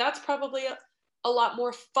 that's probably a lot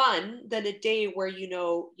more fun than a day where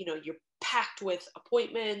you're packed with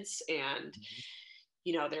appointments and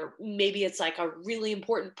there, maybe it's like a really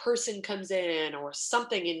important person comes in or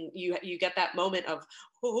something, and you get that moment of,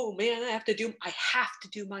 oh man, I have to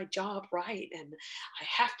do my job right, and I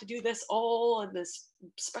have to do this all in this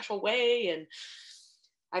special way. And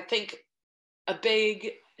I think a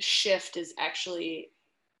big shift is actually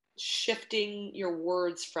shifting your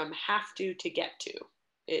words from have to get to,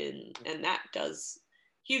 and that does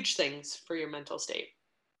huge things for your mental state.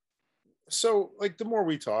 So like the more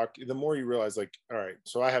we talk, the more you realize, like, all right,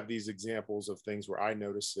 so I have these examples of things where I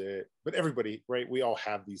notice it, but everybody, right, we all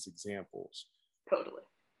have these examples. Totally.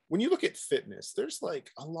 When you look at fitness, there's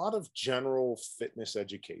like a lot of general fitness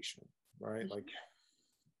education, right? Like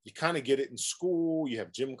you kind of get it in school, you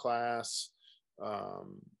have gym class,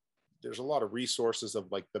 um, there's a lot of resources of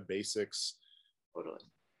like the basics. Totally.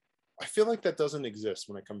 I feel like that doesn't exist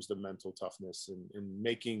when it comes to mental toughness and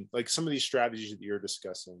making like some of these strategies that you're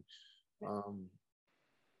discussing. um,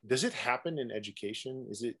 does it happen in education?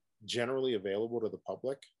 Is it generally available to the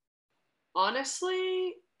public?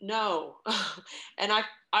 Honestly, no. And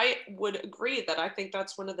I would agree that I think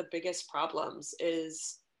that's one of the biggest problems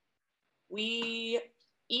is we,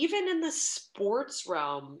 even in the sports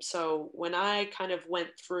realm. So when I kind of went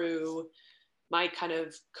through my kind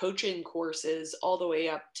of coaching courses all the way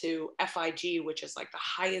up to FIG, which is like the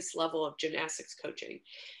highest level of gymnastics coaching,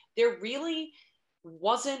 there really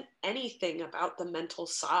wasn't anything about the mental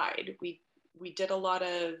side. We did a lot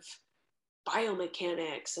of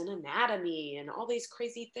biomechanics and anatomy and all these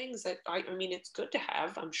crazy things that I mean, it's good to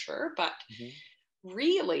have, I'm sure, but Mhm.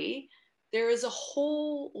 really there is a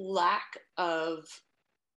whole lack of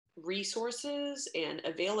resources and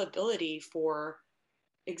availability for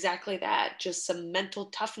exactly that, just some mental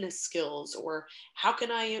toughness skills, or how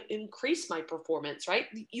can I increase my performance, right?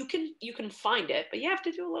 You can find it, but you have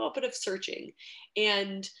to do a little bit of searching,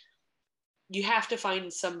 and you have to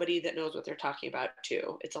find somebody that knows what they're talking about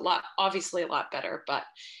too. It's a lot, obviously a lot better, but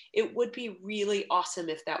it would be really awesome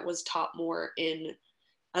if that was taught more in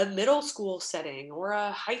a middle school setting or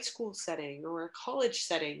a high school setting or a college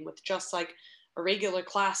setting, with just like a regular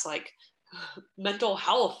class like mental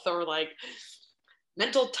health or like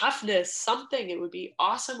mental toughness, something. It would be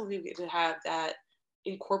awesome if we could have that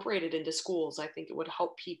incorporated into schools. I think it would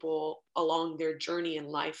help people along their journey in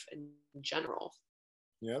life in general.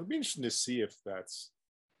 Yeah, it'd be interesting to see if that's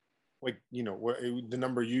like, the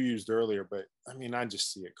number you used earlier, but I mean, I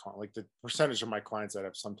just see it like the percentage of my clients that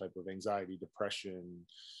have some type of anxiety, depression,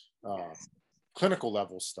 um, Yes. clinical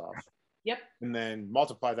level stuff, Yep. and then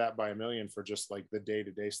multiply that by a million for just like the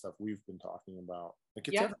day-to-day stuff we've been talking about. Like,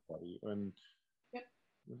 it's Yep. everybody. And Yep.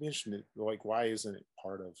 it'd be interesting like, why isn't it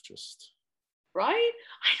part of just Right?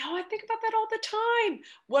 I know. I think about that all the time.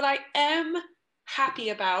 What I am happy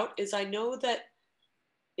about is I know that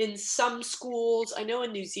in some schools, I know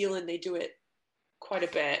in New Zealand they do it quite a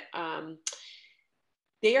bit.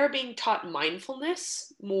 They are being taught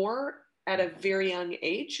mindfulness more at a very young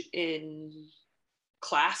age in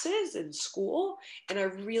classes in school. And I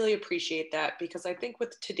really appreciate that, because I think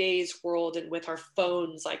with today's world and with our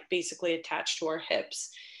phones like basically attached to our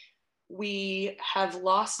hips, we have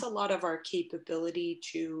lost a lot of our capability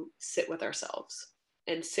to sit with ourselves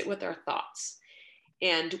and sit with our thoughts.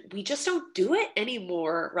 And we just don't do it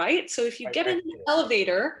anymore, right? So if you get in an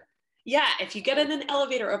elevator, yeah, if you get in an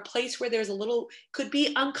elevator, a place where there's a little, could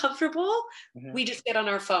be uncomfortable, Mhm, we just get on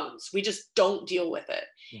our phones. We just don't deal with it.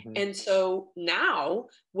 mhm. And so now,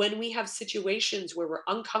 when we have situations where we're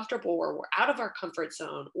uncomfortable or we're out of our comfort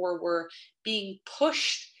zone or we're being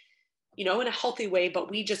pushed, in a healthy way,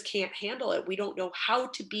 but we just can't handle it. We don't know how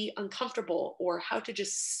to be uncomfortable or how to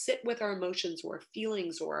just sit with our emotions or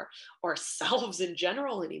feelings or ourselves in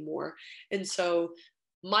general anymore. And so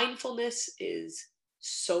mindfulness is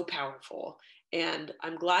so powerful. And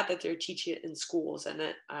I'm glad that they're teaching it in schools. And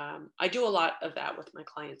that I do a lot of that with my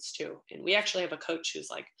clients too. And we actually have a coach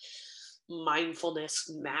who's like mindfulness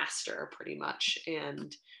master pretty much.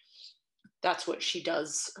 And that's what she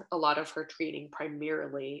does a lot of her training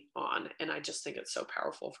primarily on. And I just think it's so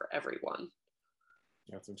powerful for everyone.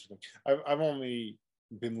 That's interesting. I've only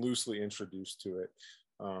been loosely introduced to it.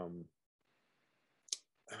 Um,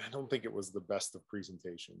 and I don't think it was the best of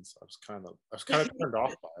presentations. I was kind of turned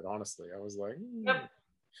off by it, honestly. I was like, Yep.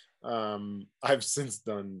 I've since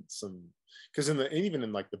done some, because even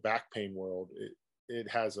in like the back pain world, it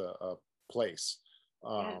has a place.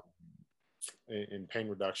 Yeah. Um, in pain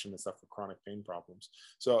reduction and stuff for chronic pain problems.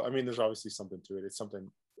 So, I mean, there's obviously something to it. It's something,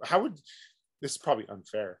 this is probably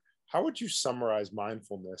unfair. How would you summarize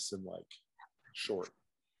mindfulness in like short?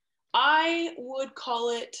 I would call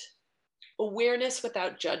it awareness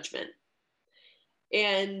without judgment.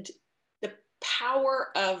 And the power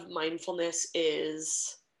of mindfulness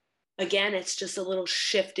is, again, it's just a little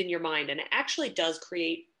shift in your mind. And it actually does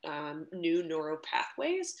create new neural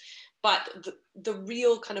pathways. But the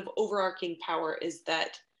real kind of overarching power is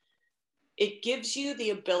that it gives you the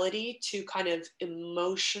ability to kind of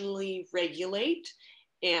emotionally regulate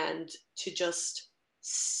and to just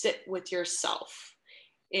sit with yourself.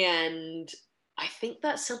 And I think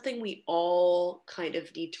that's something we all kind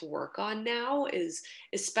of need to work on now, is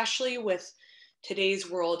especially with today's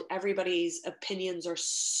world, everybody's opinions are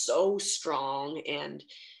so strong and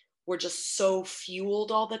we're just so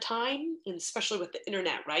fueled all the time, and especially with the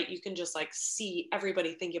internet, right? You can just like see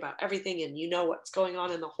everybody thinking about everything and what's going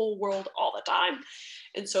on in the whole world all the time.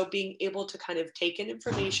 And so being able to kind of take in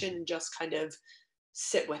information and just kind of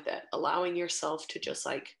sit with it, allowing yourself to just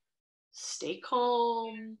like stay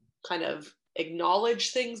calm, kind of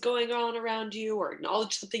acknowledge things going on around you, or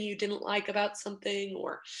acknowledge something you didn't like about something,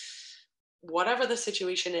 or whatever the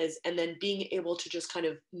situation is, and then being able to just kind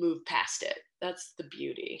of move past it. That's the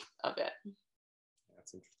beauty of it.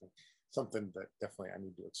 That's interesting. Something that definitely I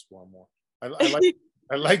need to explore more. I like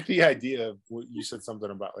I like the idea of what you said,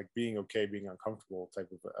 something about like being okay, being uncomfortable type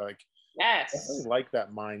of like. I Yes. really like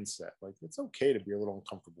that mindset. Like, it's okay to be a little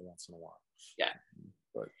uncomfortable once in a while. Yeah.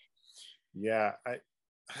 But yeah, I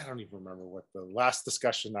don't even remember what the last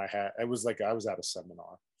discussion I had. It was like I was at a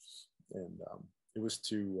seminar, and it was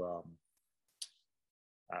too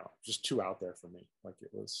I don't know, just too out there for me. Like it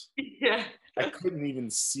was, Yeah. I couldn't even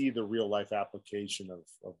see the real life application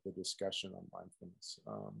of the discussion on mindfulness.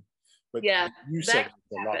 But Yeah, you said that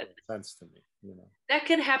it's a can lot happen. more sense to me, you know. That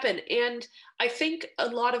can happen. And I think a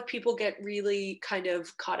lot of people get really kind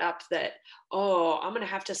of caught up that, oh, I'm going to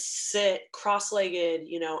have to sit cross legged,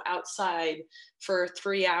 outside for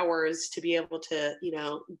 3 hours to be able to,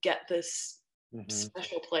 get this Mm-hmm.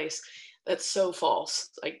 special place. That's so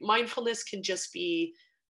false. Like mindfulness can just be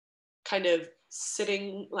kind of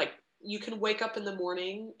sitting, like you can wake up in the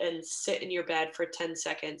morning and sit in your bed for 10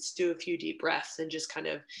 seconds, do a few deep breaths, and just kind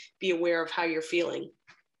of be aware of how you're feeling.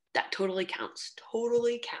 That totally counts.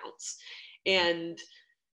 And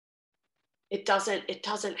it doesn't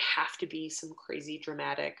have to be some crazy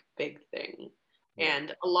dramatic big thing. Yeah.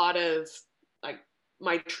 And a lot of like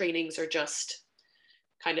my trainings are just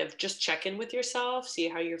kind of just check in with yourself, see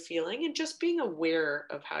how you're feeling, and just being aware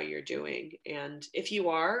of how you're doing. And if you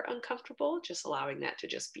are uncomfortable, just allowing that to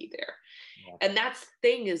just be there. Yeah. And that's the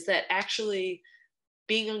thing, is that actually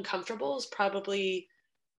being uncomfortable is probably,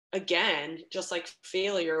 again, just like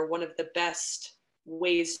failure, one of the best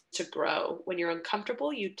ways to grow. When you're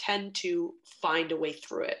uncomfortable, you tend to find a way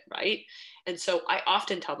through it, right? And so I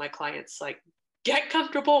often tell my clients, like, get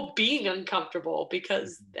comfortable being uncomfortable,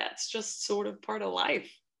 because that's just sort of part of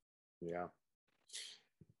life. Yeah.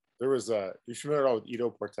 There was you familiar at all with Ido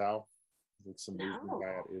Portal? Like some movement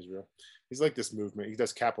guy out of Israel. He's like this movement. He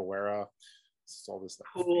does capoeira. It's all this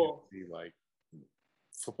like, Cool. fancy, like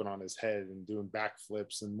flipping on his head and doing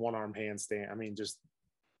backflips and one arm handstand. I mean, just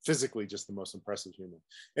physically just the most impressive human.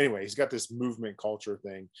 Anyway, he's got this movement culture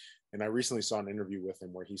thing. And I recently saw an interview with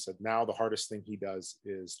him where he said now the hardest thing he does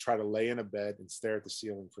is try to lay in a bed and stare at the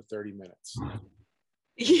ceiling for 30 minutes.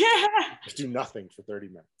 Yeah. Just do nothing for 30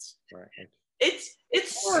 minutes. Right. Like, it's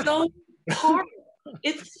so hard.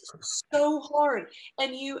 It's so hard.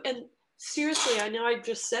 And seriously, I know I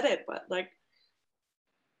just said it, but like,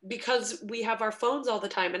 because we have our phones all the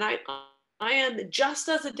time, and I am just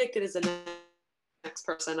as addicted as the next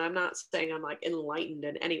person. I'm not saying I'm like enlightened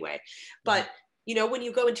in any way, but when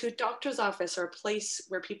you go into a doctor's office or a place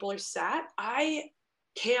where people are sat, I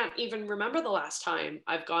can't even remember the last time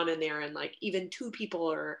I've gone in there and like even two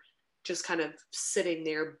people are just kind of sitting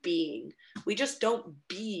there being. We just don't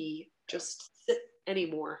just sit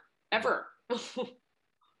anymore, ever.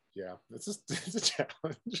 yeah, it's a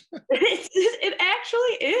challenge. It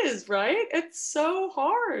actually is, right? It's so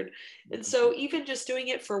hard. And so even just doing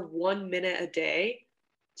it for 1 minute a day,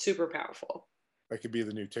 super powerful. That could be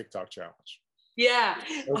the new TikTok challenge. Yeah.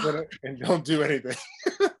 Open it and don't do anything.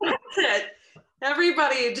 That's it.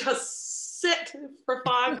 Everybody just sit for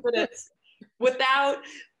 5 minutes without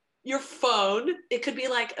your phone. It could be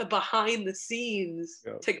like a behind the scenes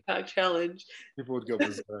TikTok challenge. People would go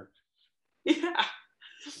berserk. Yeah.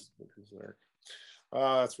 Berserk.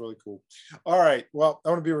 That's really cool. All right. Well, I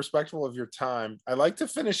want to be respectful of your time. I like to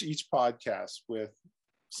finish each podcast with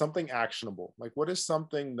something actionable. Like, what is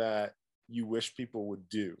something that you wish people would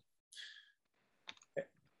do?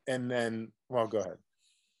 And then, well, go ahead.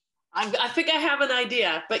 I think I have an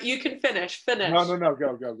idea, but you can finish. No.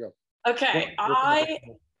 Go. Okay.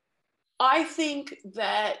 I think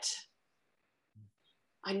that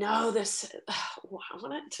I know this. I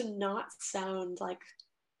want it to not sound like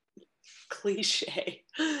cliche,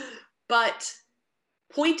 but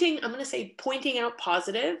pointing out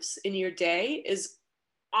positives in your day is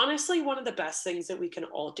honestly one of the best things that we can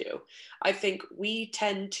all do. I think we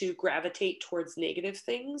tend to gravitate towards negative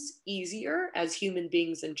things easier as human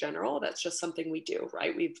beings in general. That's just something we do,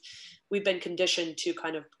 right? We've been conditioned to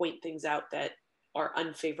kind of point things out that are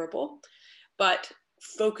unfavorable. But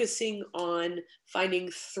focusing on finding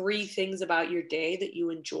 3 things about your day that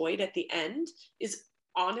you enjoyed at the end is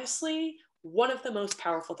honestly one of the most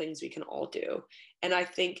powerful things we can all do. And I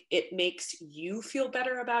think it makes you feel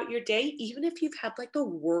better about your day, even if you've had like the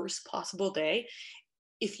worst possible day.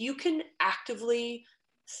 If you can actively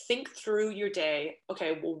think through your day,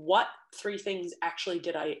 okay, well, what 3 things actually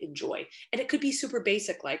did I enjoy? And it could be super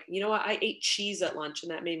basic, like, you know what, I ate cheese at lunch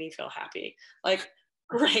and that made me feel happy. Like,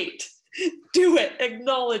 great. Do it,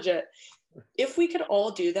 acknowledge it. If we could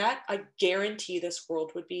all do that, I guarantee this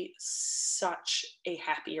world would be such a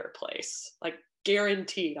happier place. Like,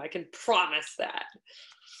 guaranteed. I can promise that.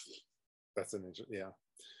 That's an interesting,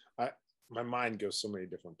 yeah. My mind goes so many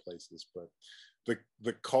different places, but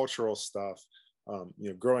the cultural stuff,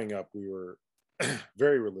 growing up, we were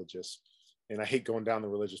very religious, and I hate going down the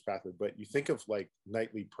religious pathway, but you think of like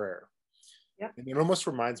nightly prayer. Yep. And it almost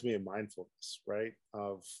reminds me of mindfulness, right?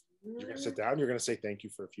 Of You're going to sit down, you're going to say thank you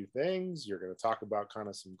for a few things, you're going to talk about kind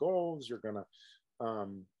of some goals, you're going to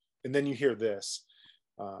and then you hear this,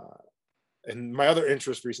 and my other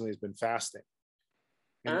interest recently has been fasting,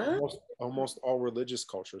 and almost all religious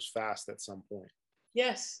cultures fast at some point.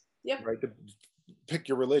 Yes. Yep. Right. Pick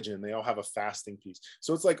your religion, they all have a fasting piece.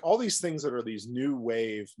 So it's like all these things that are these new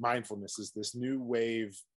wave, mindfulness is this new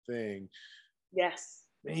wave thing. Yes.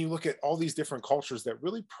 And you look at all these different cultures that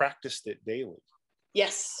really practiced it daily.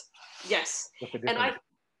 Yes. Yes. And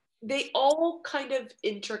they all kind of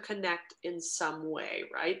interconnect in some way,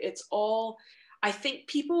 right? It's all, I think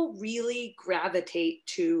people really gravitate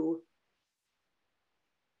to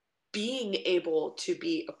being able to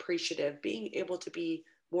be appreciative, being able to be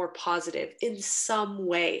more positive in some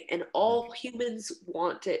way. And all humans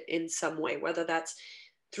want it in some way, whether that's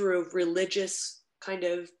through a religious kind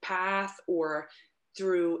of path or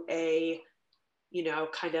through a,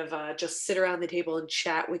 kind of just sit around the table and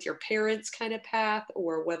chat with your parents kind of path,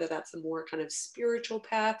 or whether that's a more kind of spiritual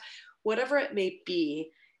path, whatever it may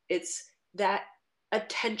be, it's that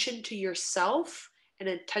attention to yourself and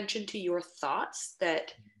attention to your thoughts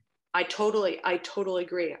that I totally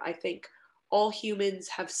agree. I think all humans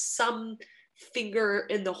have some finger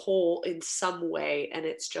in the hole in some way, and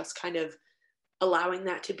it's just kind of allowing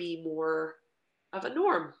that to be more of a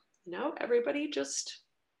norm. Everybody just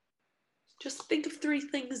think of 3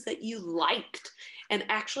 things that you liked. And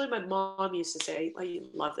actually, my mom used to say, I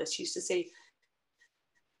love this. She used to say,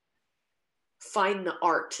 find the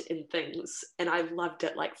art in things. And I loved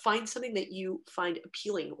it. Like, find something that you find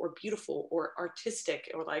appealing or beautiful or artistic,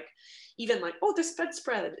 or like, even like, oh, this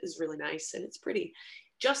bedspread is really nice and it's pretty.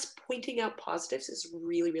 Just pointing out positives is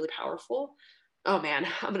really, really powerful. Oh man,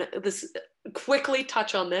 I'm going to quickly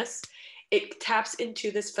touch on this. It taps into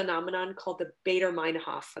this phenomenon called the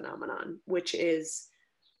Baader-Meinhof phenomenon, which is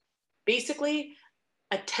basically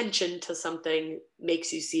attention to something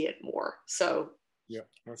makes you see it more. So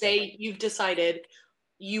say you've decided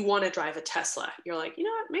you want to drive a Tesla. You're like, you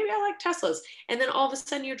know what, maybe I like Teslas. And then all of a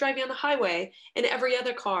sudden you're driving on the highway and every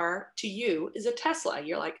other car to you is a Tesla.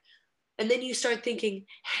 You're like, and then you start thinking,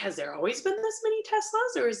 has there always been this many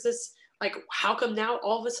Teslas? Or is this like, how come now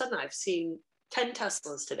all of a sudden I've seen 10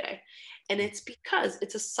 Teslas today? And it's because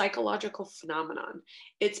it's a psychological phenomenon.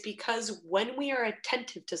 It's because when we are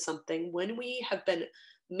attentive to something, when we have been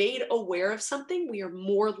made aware of something, we are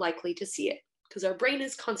more likely to see it, because our brain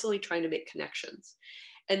is constantly trying to make connections.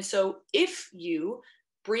 And so if you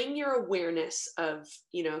bring your awareness of,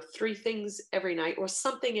 3 things every night or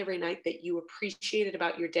something every night that you appreciated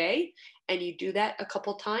about your day, and you do that a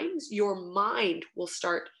couple times, your mind will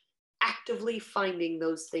start actively finding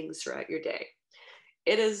those things throughout your day.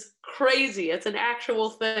 It is crazy. It's an actual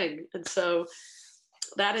thing. And so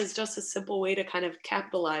that is just a simple way to kind of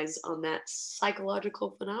capitalize on that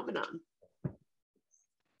psychological phenomenon.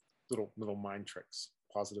 Little mind tricks,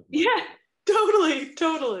 positive. Yeah, totally.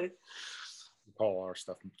 We call our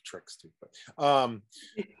stuff tricks too, but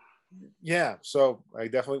yeah. So I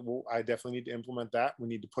definitely need to implement that. We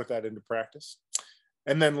need to put that into practice.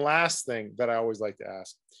 And then last thing that I always like to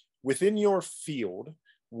ask, within your field,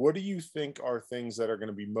 what do you think are things that are going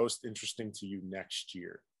to be most interesting to you next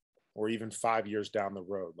year, or even 5 years down the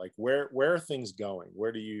road? Like where are things going?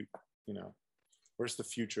 Where do you, where's the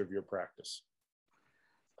future of your practice?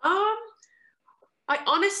 I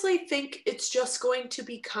honestly think it's just going to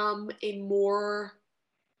become a more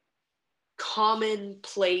common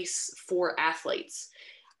place for athletes.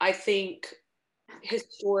 I think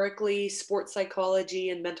historically, sports psychology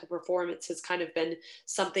and mental performance has kind of been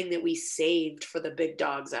something that we saved for the big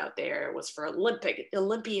dogs out there. It was for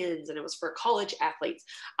Olympians and it was for college athletes.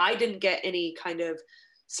 I didn't get any kind of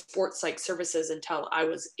sports psych services until I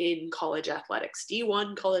was in college athletics,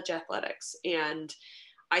 D1 college athletics. And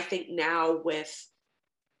I think now with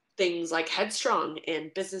things like Headstrong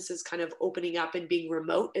and businesses kind of opening up and being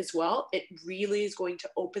remote as well, it really is going to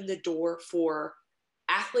open the door for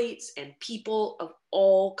athletes and people of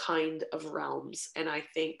all kind of realms. And I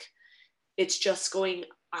think it's just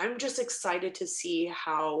I'm just excited to see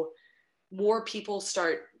how more people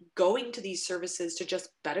start going to these services to just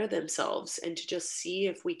better themselves and to just see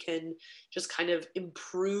if we can just kind of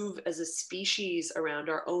improve as a species around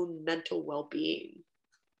our own mental well-being.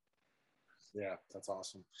 Yeah, that's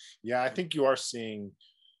awesome. Yeah, I think you are seeing,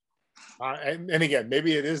 and again,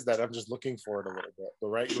 maybe it is that I'm just looking for it a little bit, but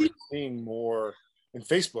right, you're seeing more. And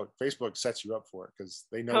Facebook sets you up for it because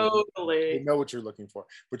they know what you're looking for.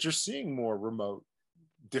 But you're seeing more remote,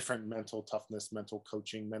 different mental toughness, mental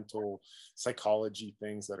coaching, mental psychology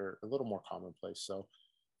things that are a little more commonplace. So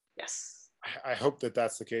yes, I hope that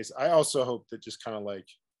that's the case. I also hope that just kind of like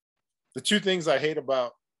the 2 things I hate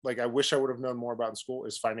about like I wish I would have known more about in school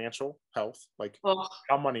is financial health, like Oh,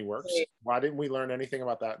 how money works. right. Why didn't we learn anything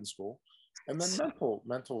about that in school? And then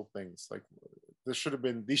mental things, like there should have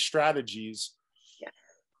been these strategies. Yeah.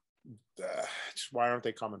 Just why aren't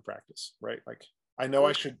they common practice, right? Like Oh, I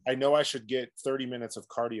know I should get 30 minutes of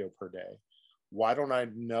cardio per day. Why don't I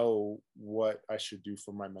know what I should do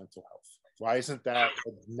for my mental health? Why isn't that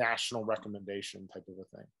a national recommendation type of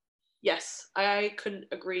a thing? yes, I couldn't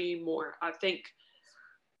agree more. I,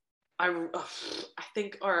 I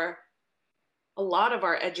think a lot of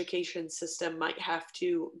our education system might have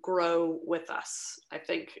to grow with us. I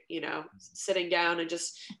think, sitting down and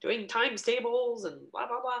just doing times tables and blah,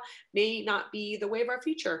 blah, blah may not be the way of our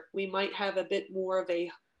future. We might have a bit more of a,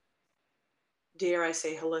 dare I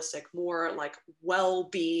say, holistic, more like well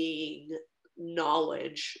being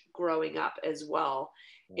knowledge growing up as well.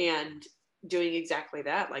 Yeah. And doing exactly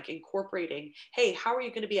that, like incorporating, hey, how are you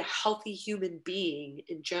going to be a healthy human being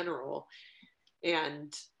in general?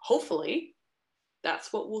 And hopefully,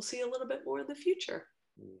 that's what we'll see a little bit more in the future.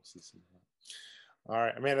 We'll see some of that. All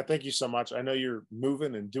right, Amanda, thank you so much. I know you're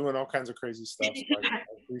moving and doing all kinds of crazy stuff. So I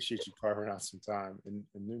appreciate you carving out some time and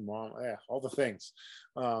new mom. Yeah, all the things.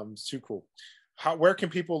 It's too cool. Where can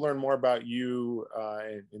people learn more about you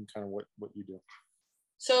and kind of what you do?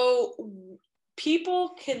 So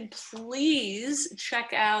people can please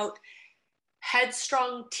check out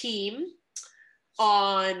Headstrong Team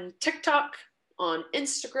on TikTok, on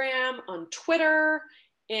Instagram, on Twitter,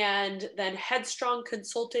 and then Headstrong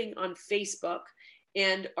Consulting on Facebook.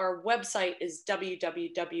 And our website is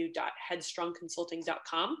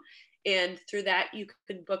www.headstrongconsulting.com. And through that, you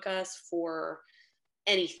can book us for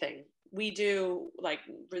anything. We do like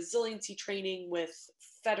resiliency training with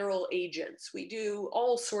federal agents. We do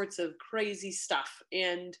all sorts of crazy stuff.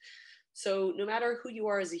 And so, no matter who you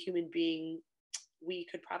are as a human being, we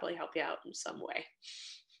could probably help you out in some way.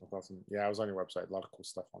 That's awesome. Yeah, I was on your website. A lot of cool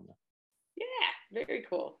stuff on there. Yeah, very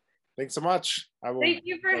cool. Thanks so much. Thank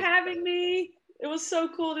you for having me. It was so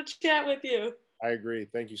cool to chat with you. I agree.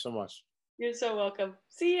 Thank you so much. You're so welcome.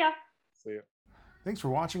 See ya. See ya. Thanks for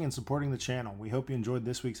watching and supporting the channel. We hope you enjoyed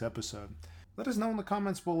this week's episode. Let us know in the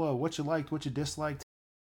comments below what you liked, what you disliked,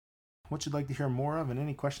 what you'd like to hear more of, and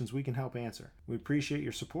any questions we can help answer. We appreciate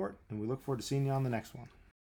your support, and we look forward to seeing you on the next one.